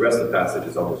 The rest of the passage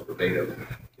is almost verbatim.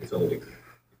 It's only the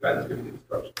guy that's giving the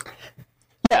instructions.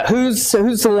 Yeah, who's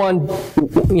the one,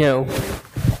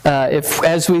 if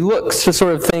as we look to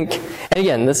sort of think, and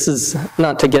again, this is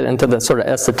not to get into the sort of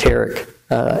esoteric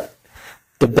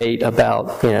debate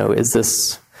about, is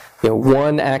this,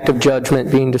 one act of judgment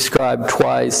being described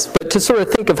twice, but to sort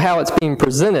of think of how it's being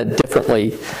presented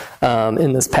differently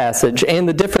in this passage, and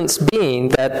the difference being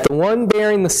that the one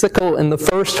bearing the sickle in the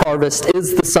first harvest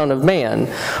is the Son of Man,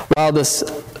 while this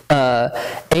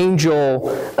angel,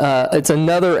 it's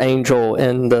another angel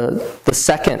in the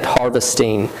second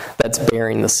harvesting that's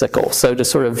bearing the sickle. So to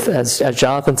sort of, as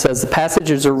Jonathan says, the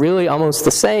passages are really almost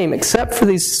the same, except for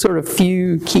these sort of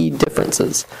few key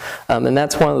differences. And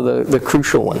that's one of the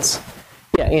crucial ones.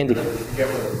 Yeah, Andy. You get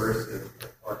one of the verses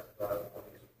that talks about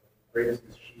greatest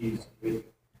is she's with.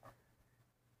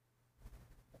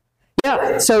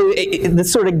 Yeah, so the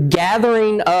sort of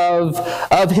gathering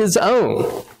of his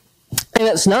own. And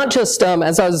it's not just,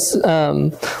 as I was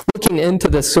looking into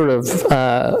this sort of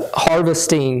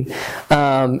harvesting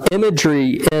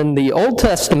imagery in the Old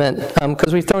Testament,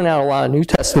 because we've thrown out a lot of New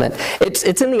Testament,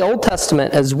 it's in the Old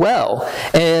Testament as well.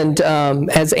 And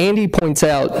as Andy points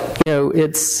out,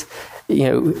 it's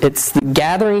the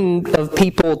gathering of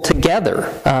people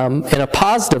together in a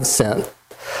positive sense.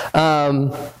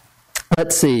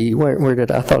 Let's see, where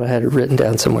did I thought I had it written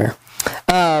down somewhere.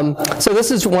 So this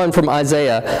is one from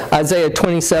Isaiah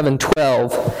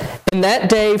 27:12. In that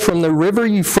day, from the river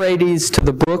Euphrates to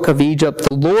the brook of Egypt,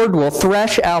 the Lord will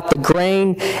thresh out the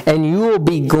grain, and you will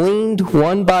be gleaned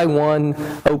one by one,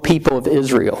 O people of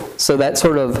Israel. So that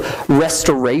sort of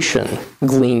restoration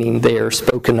gleaning there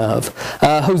spoken of.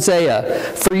 Hosea,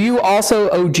 for you also,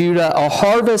 O Judah, a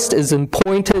harvest is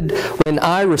appointed when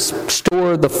I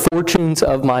restore the fortunes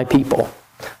of my people.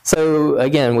 So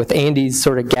again, with Andy's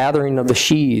sort of gathering of the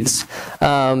sheaves,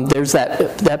 there's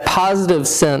that positive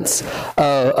sense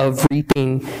of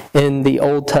reaping in the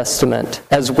Old Testament,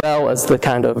 as well as the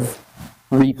kind of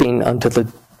reaping unto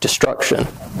the destruction.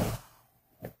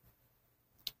 All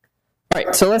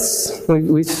right, so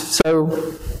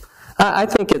I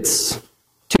think it's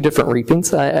two different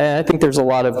reapings. I think there's a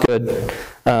lot of good.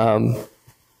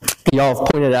 Y'all have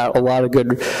pointed out a lot of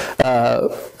good.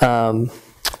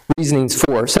 Reasonings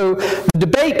for. So the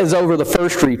debate is over the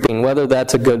first reaping, whether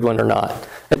that's a good one or not.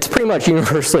 It's pretty much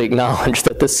universally acknowledged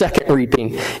that the second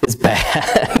reaping is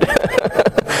bad.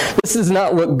 This does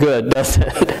not look good, does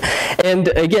it? And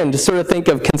again, to sort of think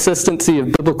of consistency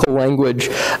of biblical language,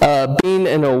 being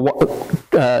in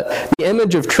the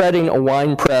image of treading a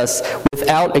winepress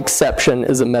without exception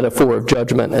is a metaphor of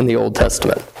judgment in the Old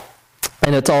Testament.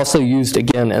 And it's also used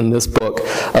again in this book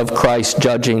of Christ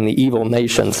judging the evil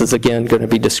nations is again going to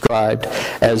be described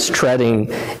as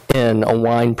treading in a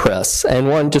winepress. And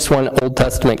one Old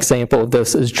Testament example of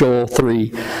this is Joel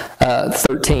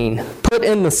 3:13. Put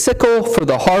in the sickle, for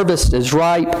the harvest is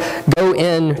ripe. Go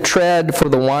in, tread, for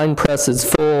the winepress is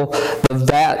full. The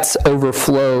vats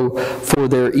overflow, for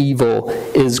their evil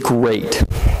is great.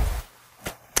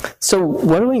 So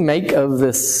what do we make of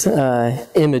this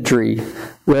imagery?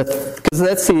 Because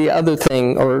that's the other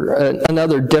thing, or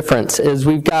another difference, is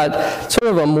we've got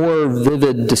sort of a more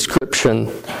vivid description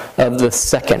of the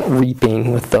second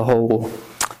reaping with the whole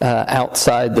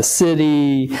outside the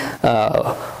city,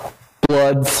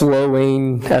 blood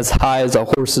flowing as high as a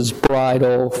horse's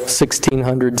bridle,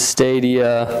 1,600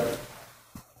 stadia.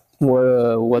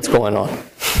 What's going on?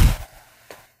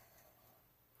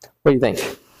 What do you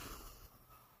think?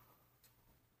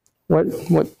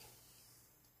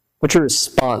 What's your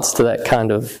response to that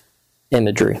kind of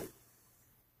imagery?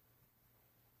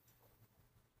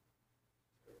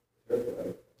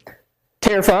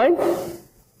 Terrifying? All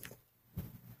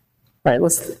right,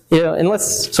 let's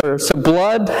sort of, so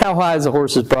blood, how high is a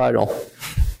horse's bridle?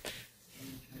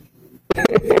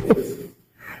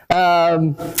 I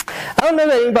don't know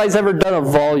that anybody's ever done a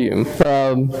volume.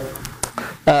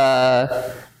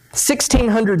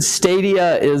 1,600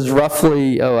 stadia is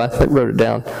roughly, I wrote it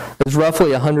down, is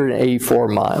roughly 184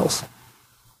 miles.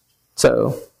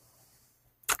 So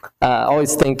I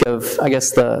always think of, I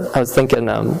was thinking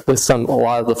with a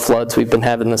lot of the floods we've been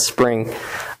having this spring,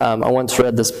 I once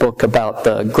read this book about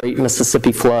the Great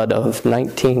Mississippi Flood of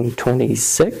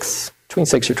 1926.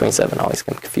 26 or 27, I always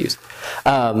get confused.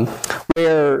 I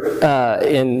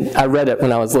read it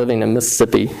when I was living in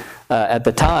Mississippi at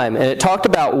the time, and it talked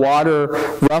about water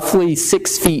roughly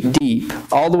 6 feet deep,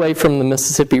 all the way from the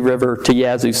Mississippi River to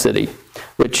Yazoo City,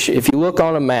 which, if you look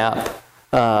on a map,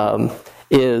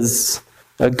 is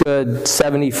a good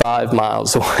 75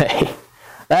 miles away.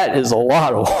 That is a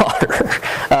lot of water.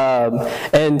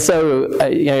 And so,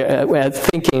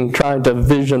 thinking, trying to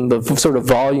vision the sort of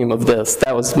volume of this,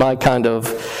 that was my kind of,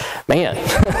 man,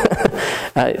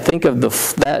 I think of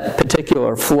that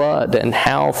particular flood and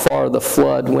how far the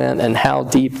flood went and how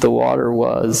deep the water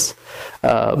was,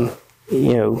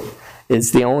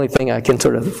 is the only thing I can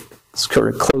sort of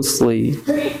closely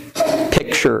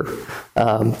picture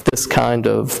this kind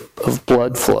of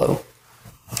blood flow.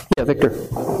 Yeah, Victor.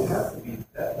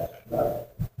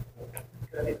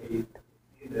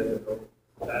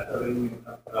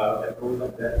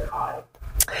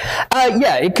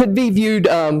 Yeah, it could be viewed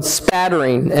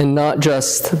spattering and not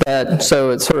just that.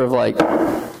 So it's sort of like,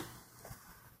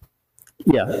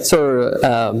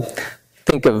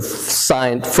 think of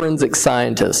forensic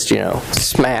scientists,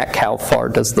 smack, how far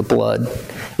does the blood,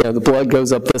 the blood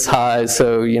goes up this high,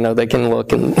 so, they can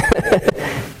look and...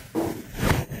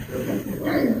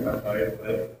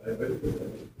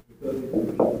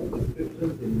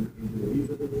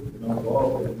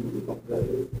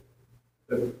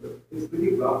 It's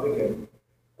pretty graphic and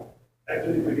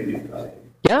actually pretty disgusting.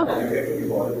 Yeah.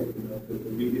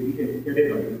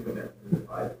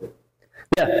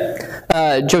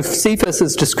 Yeah.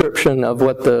 Josephus' description of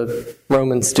what the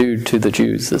Romans do to the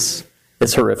Jews is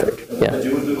horrific. Yeah.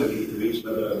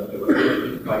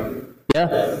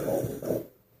 Yeah.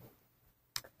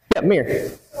 Yeah,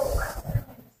 Mir.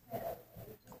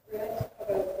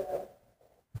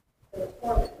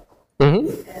 Mm-hmm.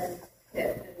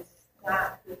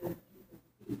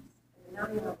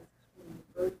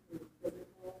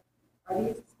 Are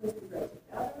these supposed to go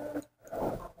together?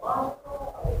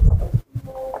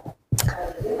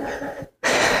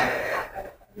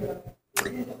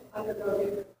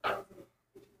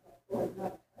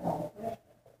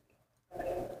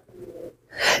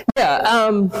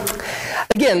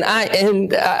 Again,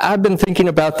 I've been thinking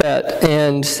about that,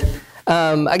 and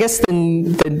I guess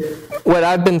what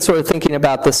I've been sort of thinking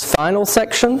about this final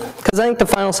section, because I think the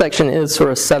final section is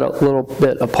sort of set a little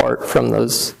bit apart from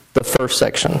the first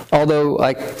section, although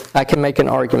I can make an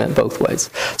argument both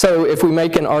ways. So if we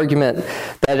make an argument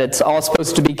that it's all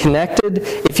supposed to be connected,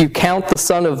 if you count the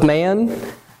Son of Man,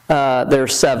 there are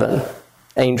 7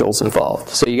 angels involved.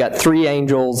 So you got 3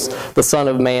 angels, the Son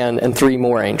of Man, and 3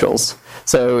 more angels.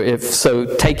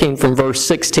 So taking from verse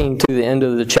 16 to the end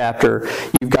of the chapter,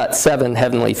 you've got 7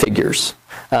 heavenly figures.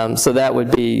 So that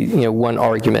would be one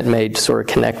argument made to sort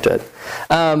of connect it.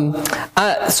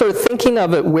 Sort of thinking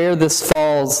of it where this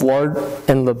falls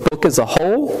in the book as a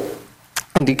whole,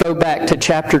 And to go back to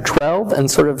chapter 12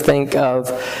 and sort of think of,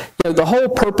 the whole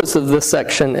purpose of this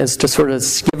section is to sort of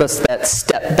give us that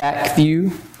step back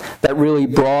view, that really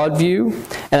broad view.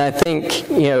 And I think,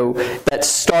 that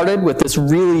started with this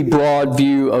really broad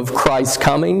view of Christ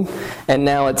coming, and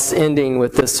now it's ending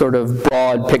with this sort of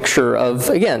broad picture of,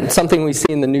 again, something we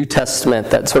see in the New Testament,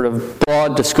 that sort of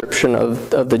broad description of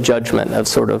the judgment, of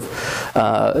sort of,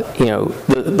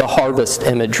 the harvest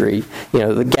imagery,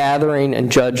 the gathering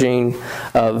and judging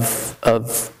of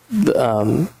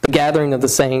the gathering of the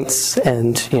saints,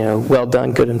 and well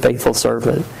done, good and faithful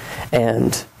servant,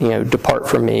 and depart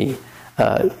from me.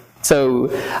 So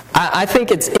I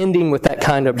think it's ending with that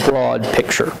kind of broad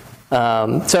picture.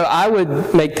 So I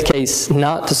would make the case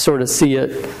not to sort of see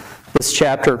this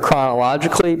chapter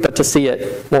chronologically, but to see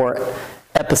it more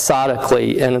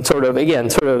episodically, and sort of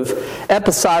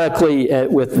episodically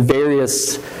with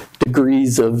various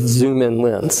degrees of zoom-in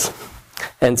lens.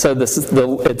 And so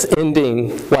it's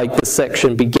ending like this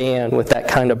section began, with that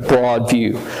kind of broad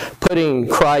view, putting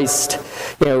Christ.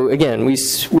 Again, we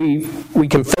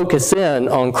can focus in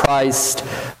on Christ's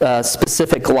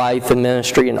specific life and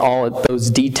ministry and all of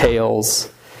those details,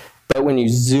 but when you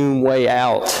zoom way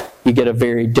out, you get a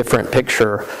very different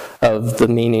picture of the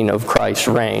meaning of Christ's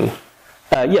reign.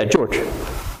 George.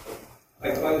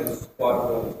 I find the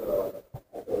spot of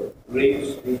the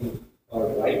graves being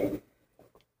ripe.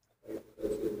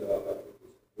 That's in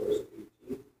verse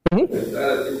 18. Mm-hmm. And that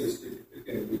I think is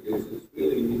significant, because it's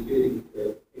really indicating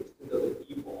the extent of the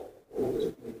evil. Over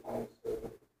 25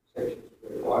 sections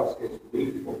where God says,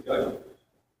 wait for judgment.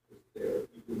 Their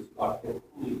evil is not yet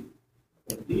fully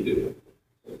completed.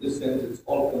 So in this sense, it's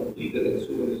all completed. And so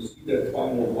when you see that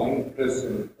final wine press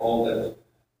and all that,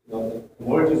 that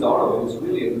emerges out of it, is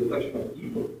really a reflection of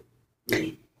evil,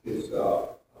 which is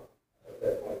at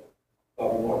that point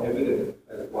probably more evident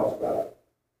as what's that.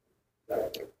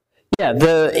 Yeah,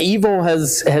 the evil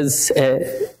has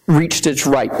reached its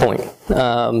right point.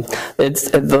 It's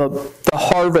the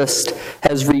harvest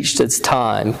has reached its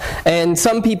time, and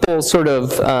some people sort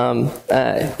of,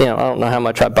 I don't know how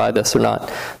much I buy this or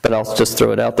not, but I'll just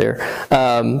throw it out there.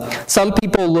 Some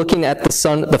people looking at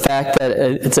the fact that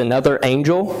it's another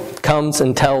angel comes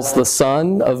and tells the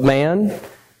Son of Man,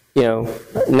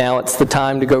 now it's the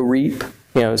time to go reap.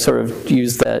 Sort of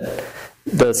use that.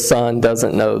 The Son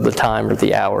doesn't know the time or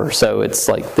the hour, so it's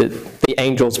like the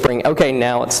angels bring, okay,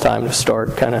 now it's time to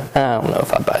start, kind of. I don't know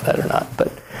if I buy that or not,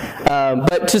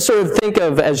 but to sort of think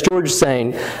of, as George is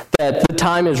saying, that the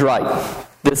time is right.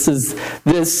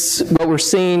 What we're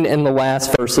seeing in the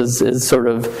last verses is sort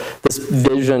of this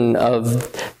vision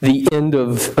of the end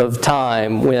of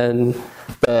time, when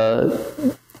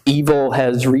the evil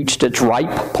has reached its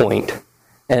ripe point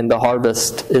and the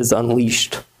harvest is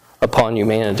unleashed upon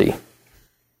humanity.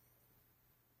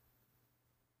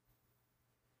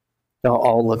 Y'all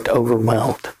all looked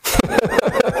overwhelmed.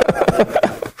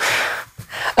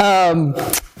 And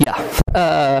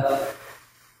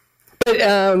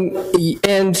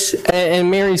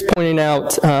Mary's pointing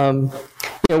out, one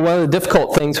of the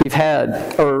difficult things we've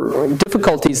had, or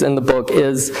difficulties in the book,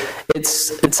 is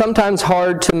it's sometimes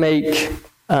hard to make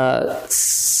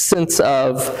sense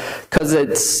of, because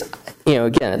it's,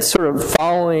 again, it's sort of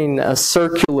following a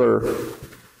circular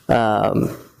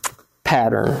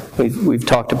pattern we've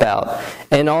talked about,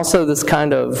 and also this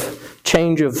kind of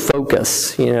change of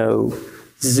focus,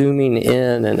 zooming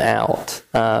in and out,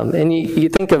 and you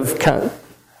think of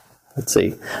let's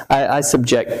see, I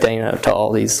subject Dana to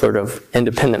all these sort of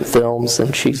independent films,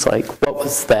 and she's like, what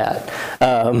was that?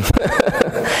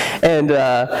 And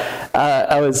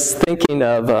I was thinking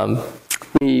of,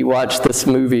 we watched this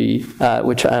movie,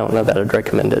 which I don't know that I'd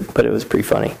recommend it, but it was pretty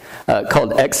funny,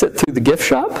 called Exit Through the Gift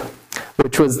Shop,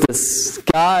 which was this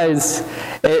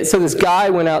this guy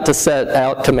went out to set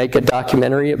out to make a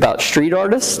documentary about street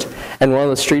artists, and one of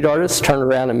the street artists turned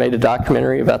around and made a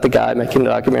documentary about the guy making a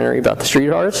documentary about the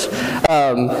street artist.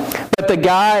 But the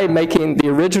guy making, the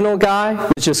original guy,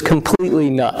 was just completely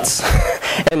nuts.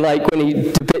 And like when he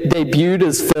debuted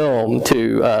his film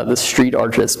to the street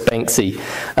artist Banksy,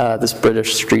 this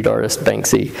British street artist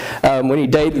Banksy, when he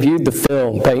debuted the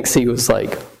film, Banksy was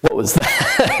like, what was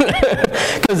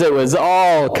that? Because it was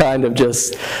all kind of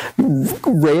just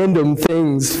random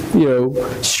things,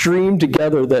 streamed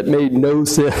together that made no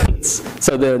sense.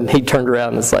 So then he turned around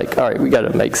and was like, all right, we got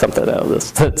to make something out of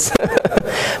this. But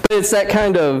it's that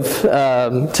kind of,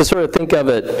 to sort of think of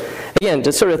it, again,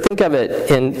 to sort of think of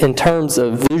it in terms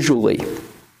of visually,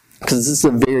 because this is a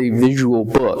very visual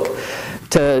book,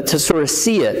 to sort of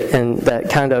see it, and that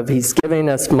kind of, he's giving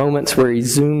us moments where he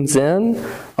zooms in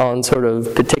on sort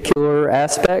of particular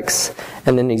aspects,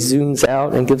 and then he zooms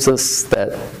out and gives us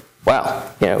that, wow,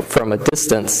 from a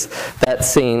distance, that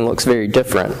scene looks very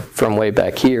different from way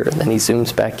back here, and then he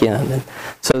zooms back in. And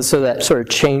so that sort of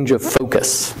change of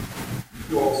focus.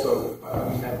 You also,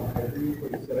 I agree with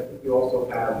what you said, I think you also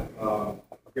have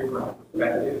different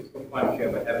perspectives. Sometimes you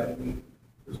have a heavenly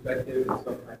perspective, and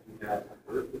sometimes you have an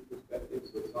earthly perspective,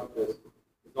 so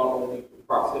it's not only the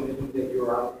proximity that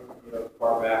you're out,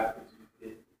 far back as you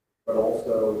did, but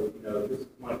also, this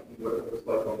might be what it looks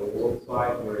like on the world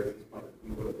side, whereas this might be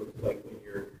what it looks like when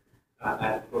you're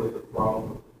at the foot of the throne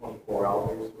with 24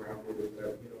 elders around you,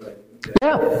 what I mean?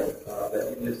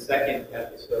 That in the second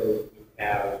episode, you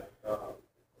have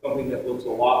something that looks a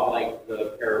lot like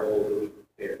the parable of the wheat and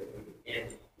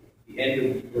tares. The end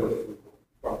of the earth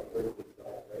from the earthly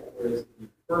side, right? Whereas the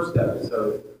first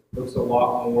episode looks a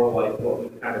lot more like what we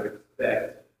kind of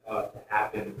expect to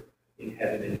happen in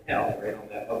heaven and hell, right, on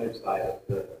that other side of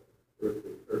the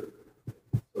earthly earth.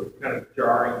 So it's kind of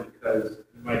jarring because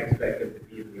you might expect them to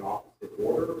be in the opposite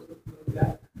order or something like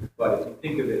that. But if you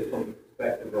think of it from the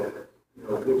perspective of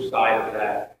which side of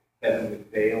that heavenly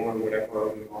veil or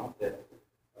whatever you want, that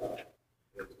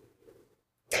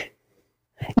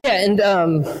yeah, and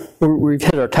we've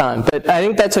hit our time, but I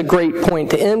think that's a great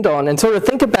point to end on, and sort of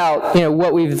think about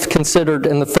what we've considered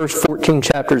in the first 14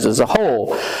 chapters as a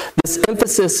whole. This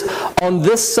emphasis on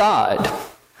this side,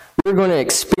 we're going to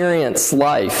experience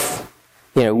life.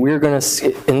 We're going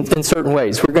to, in certain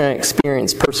ways, we're going to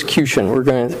experience persecution. We're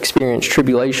going to experience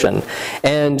tribulation,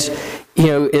 and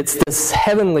it's this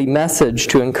heavenly message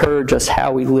to encourage us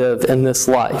how we live in this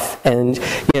life. And,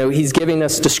 he's giving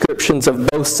us descriptions of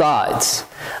both sides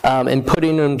and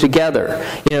putting them together.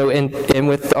 And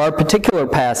with our particular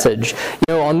passage,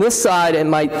 on this side, it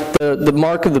might, the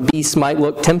mark of the beast might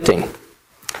look tempting.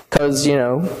 Because,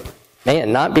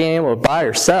 man, not being able to buy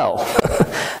or sell,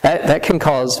 that can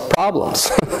cause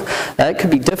problems. That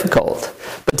could be difficult.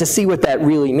 But to see what that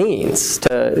really means,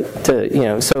 so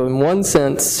in one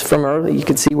sense, from early, you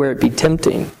could see where it'd be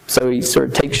tempting. So he sort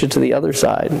of takes you to the other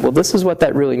side. Well, this is what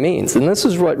that really means. And this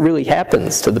is what really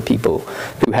happens to the people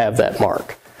who have that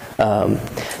mark.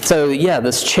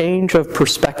 This change of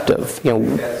perspective.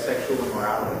 that sexual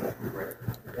immorality, right?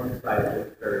 One side is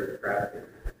very attractive,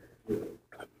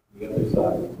 the other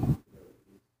side.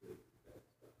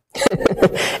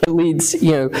 It leads,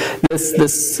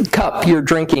 this cup you're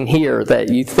drinking here that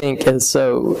you think is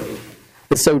so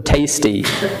tasty,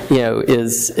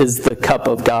 is the cup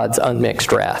of God's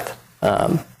unmixed wrath.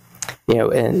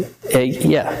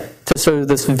 So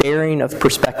this varying of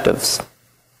perspectives.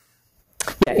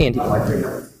 Yeah, Andy. I think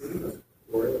that's the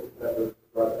story that was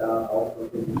brought down also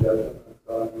in judgment.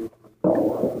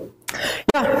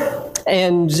 Yeah,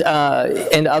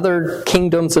 and other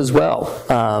kingdoms as well.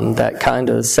 That kind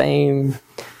of same.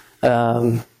 But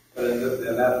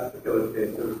in that particular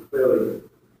case, it was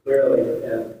clearly,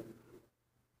 and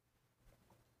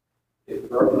it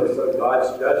verbally said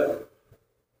God's judgment.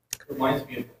 It reminds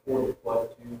me of before the flood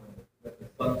too, when the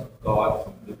sons of God,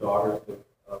 some of the daughters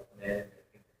of men, I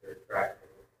think they're attractive,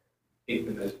 take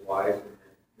them as wives, and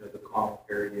then the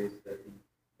commentary is that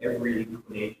every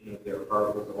inclination of their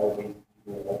heart was always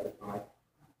evil all the time.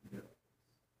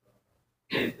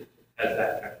 It has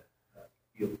that kind of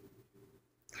feel.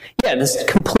 Yeah, this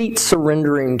complete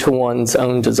surrendering to one's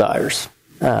own desires.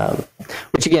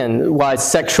 Which again, why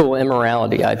sexual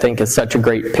immorality, I think, is such a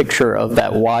great picture of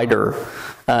that wider.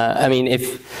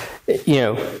 If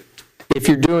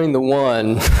you're doing the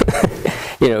one,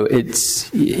 it's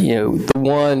the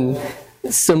one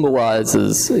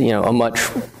symbolizes a much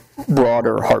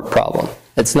broader heart problem.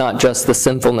 It's not just the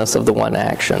sinfulness of the one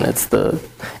action; it's the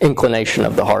inclination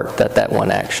of the heart that one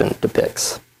action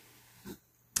depicts.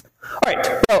 All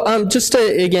right, well, just to,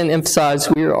 again, emphasize,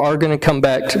 we are going to come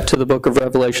back to the book of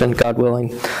Revelation, God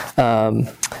willing,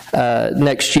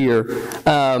 next year.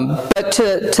 But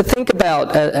to think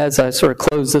about, as I sort of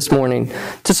close this morning,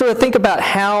 to sort of think about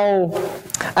how,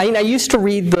 I used to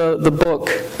read the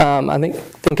book, I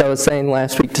think I was saying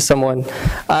last week to someone,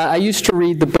 I used to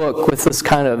read the book with this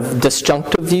kind of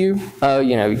disjunctive view.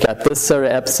 You got this sort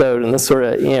of episode and this sort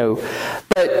of,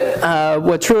 but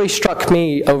what's really struck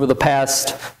me over the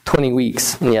past 20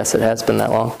 weeks, and yes, it has been that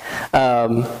long,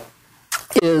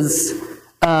 is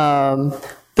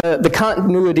the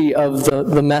continuity of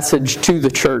the message to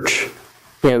the church,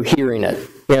 hearing it.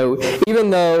 Even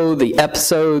though the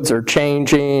episodes are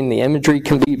changing, the imagery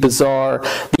can be bizarre,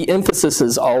 the emphasis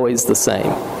is always the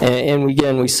same. And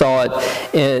again, we saw it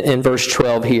in verse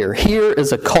 12 here. Here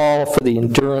is a call for the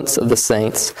endurance of the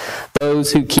saints,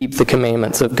 those who keep the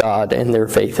commandments of God and their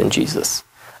faith in Jesus.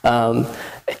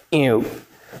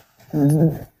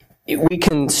 We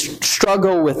can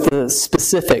struggle with the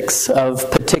specifics of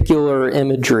particular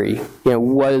imagery.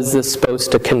 What is this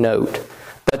supposed to connote?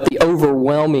 But the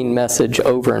overwhelming message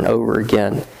over and over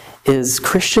again is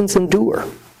Christians endure.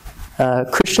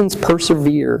 Christians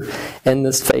persevere in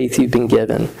this faith you've been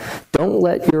given. Don't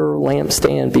let your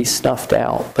lampstand be snuffed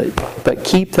out, but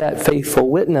keep that faithful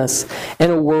witness in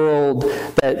a world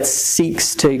that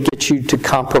seeks to get you to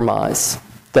compromise,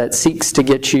 that seeks to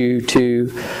get you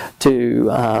to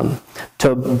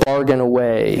bargain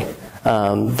away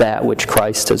that which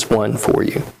Christ has won for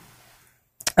you.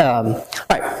 All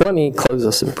right, let me close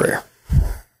us in prayer.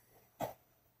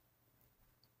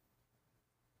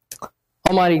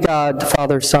 Almighty God,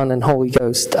 Father, Son, and Holy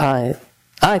Ghost, I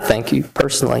thank you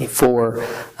personally for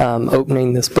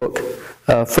opening this book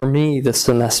for me this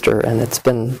semester, and it's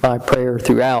been my prayer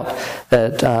throughout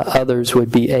that others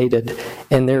would be aided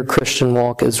in their Christian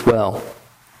walk as well.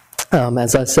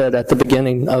 As I said at the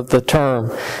beginning of the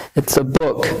term, it's a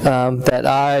book that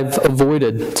I've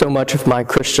avoided so much of my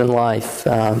Christian life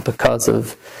because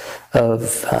of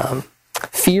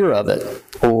fear of it,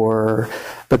 or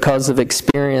because of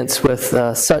experience with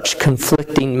such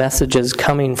conflicting messages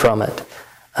coming from it.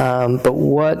 But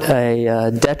what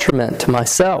a detriment to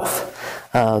myself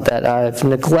that I've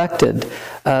neglected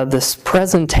this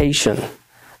presentation,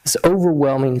 this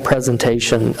overwhelming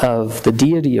presentation of the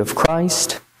deity of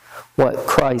Christ, what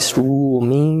Christ's rule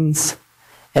means,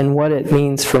 and what it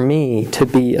means for me to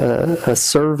be a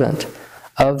servant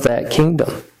of that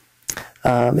kingdom.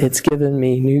 It's given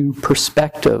me new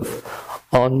perspective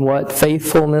on what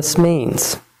faithfulness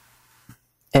means,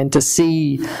 and to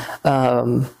see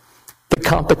the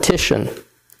competition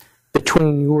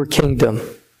between your kingdom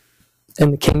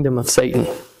and the kingdom of Satan,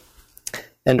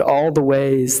 and all the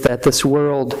ways that this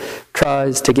world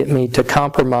tries to get me to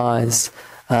compromise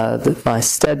my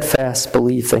steadfast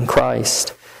belief in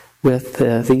Christ with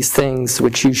these things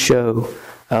which you show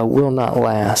will not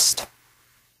last.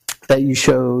 That you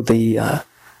show the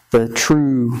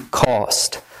true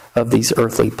cost of these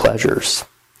earthly pleasures,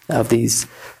 of these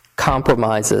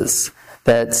compromises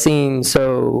that seem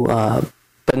so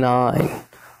benign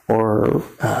or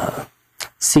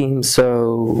seem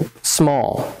so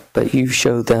small, but you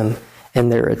show them in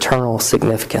their eternal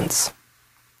significance.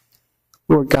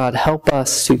 Lord God, help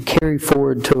us to carry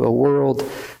forward to a world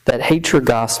that hates your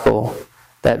gospel,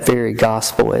 that very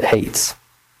gospel it hates,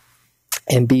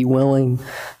 and be willing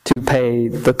to pay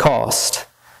the cost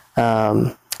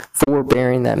for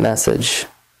bearing that message,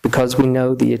 because we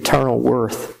know the eternal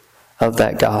worth of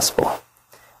that gospel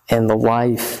and the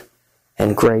life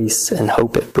and grace and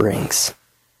hope it brings.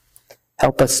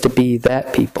 Help us to be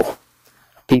that people,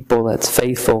 a people that's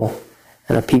faithful,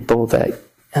 and a people that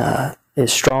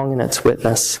is strong in its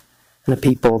witness, and a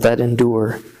people that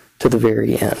endure to the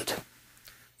very end.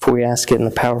 For we ask it in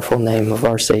the powerful name of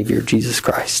our Savior, Jesus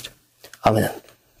Christ. Amen.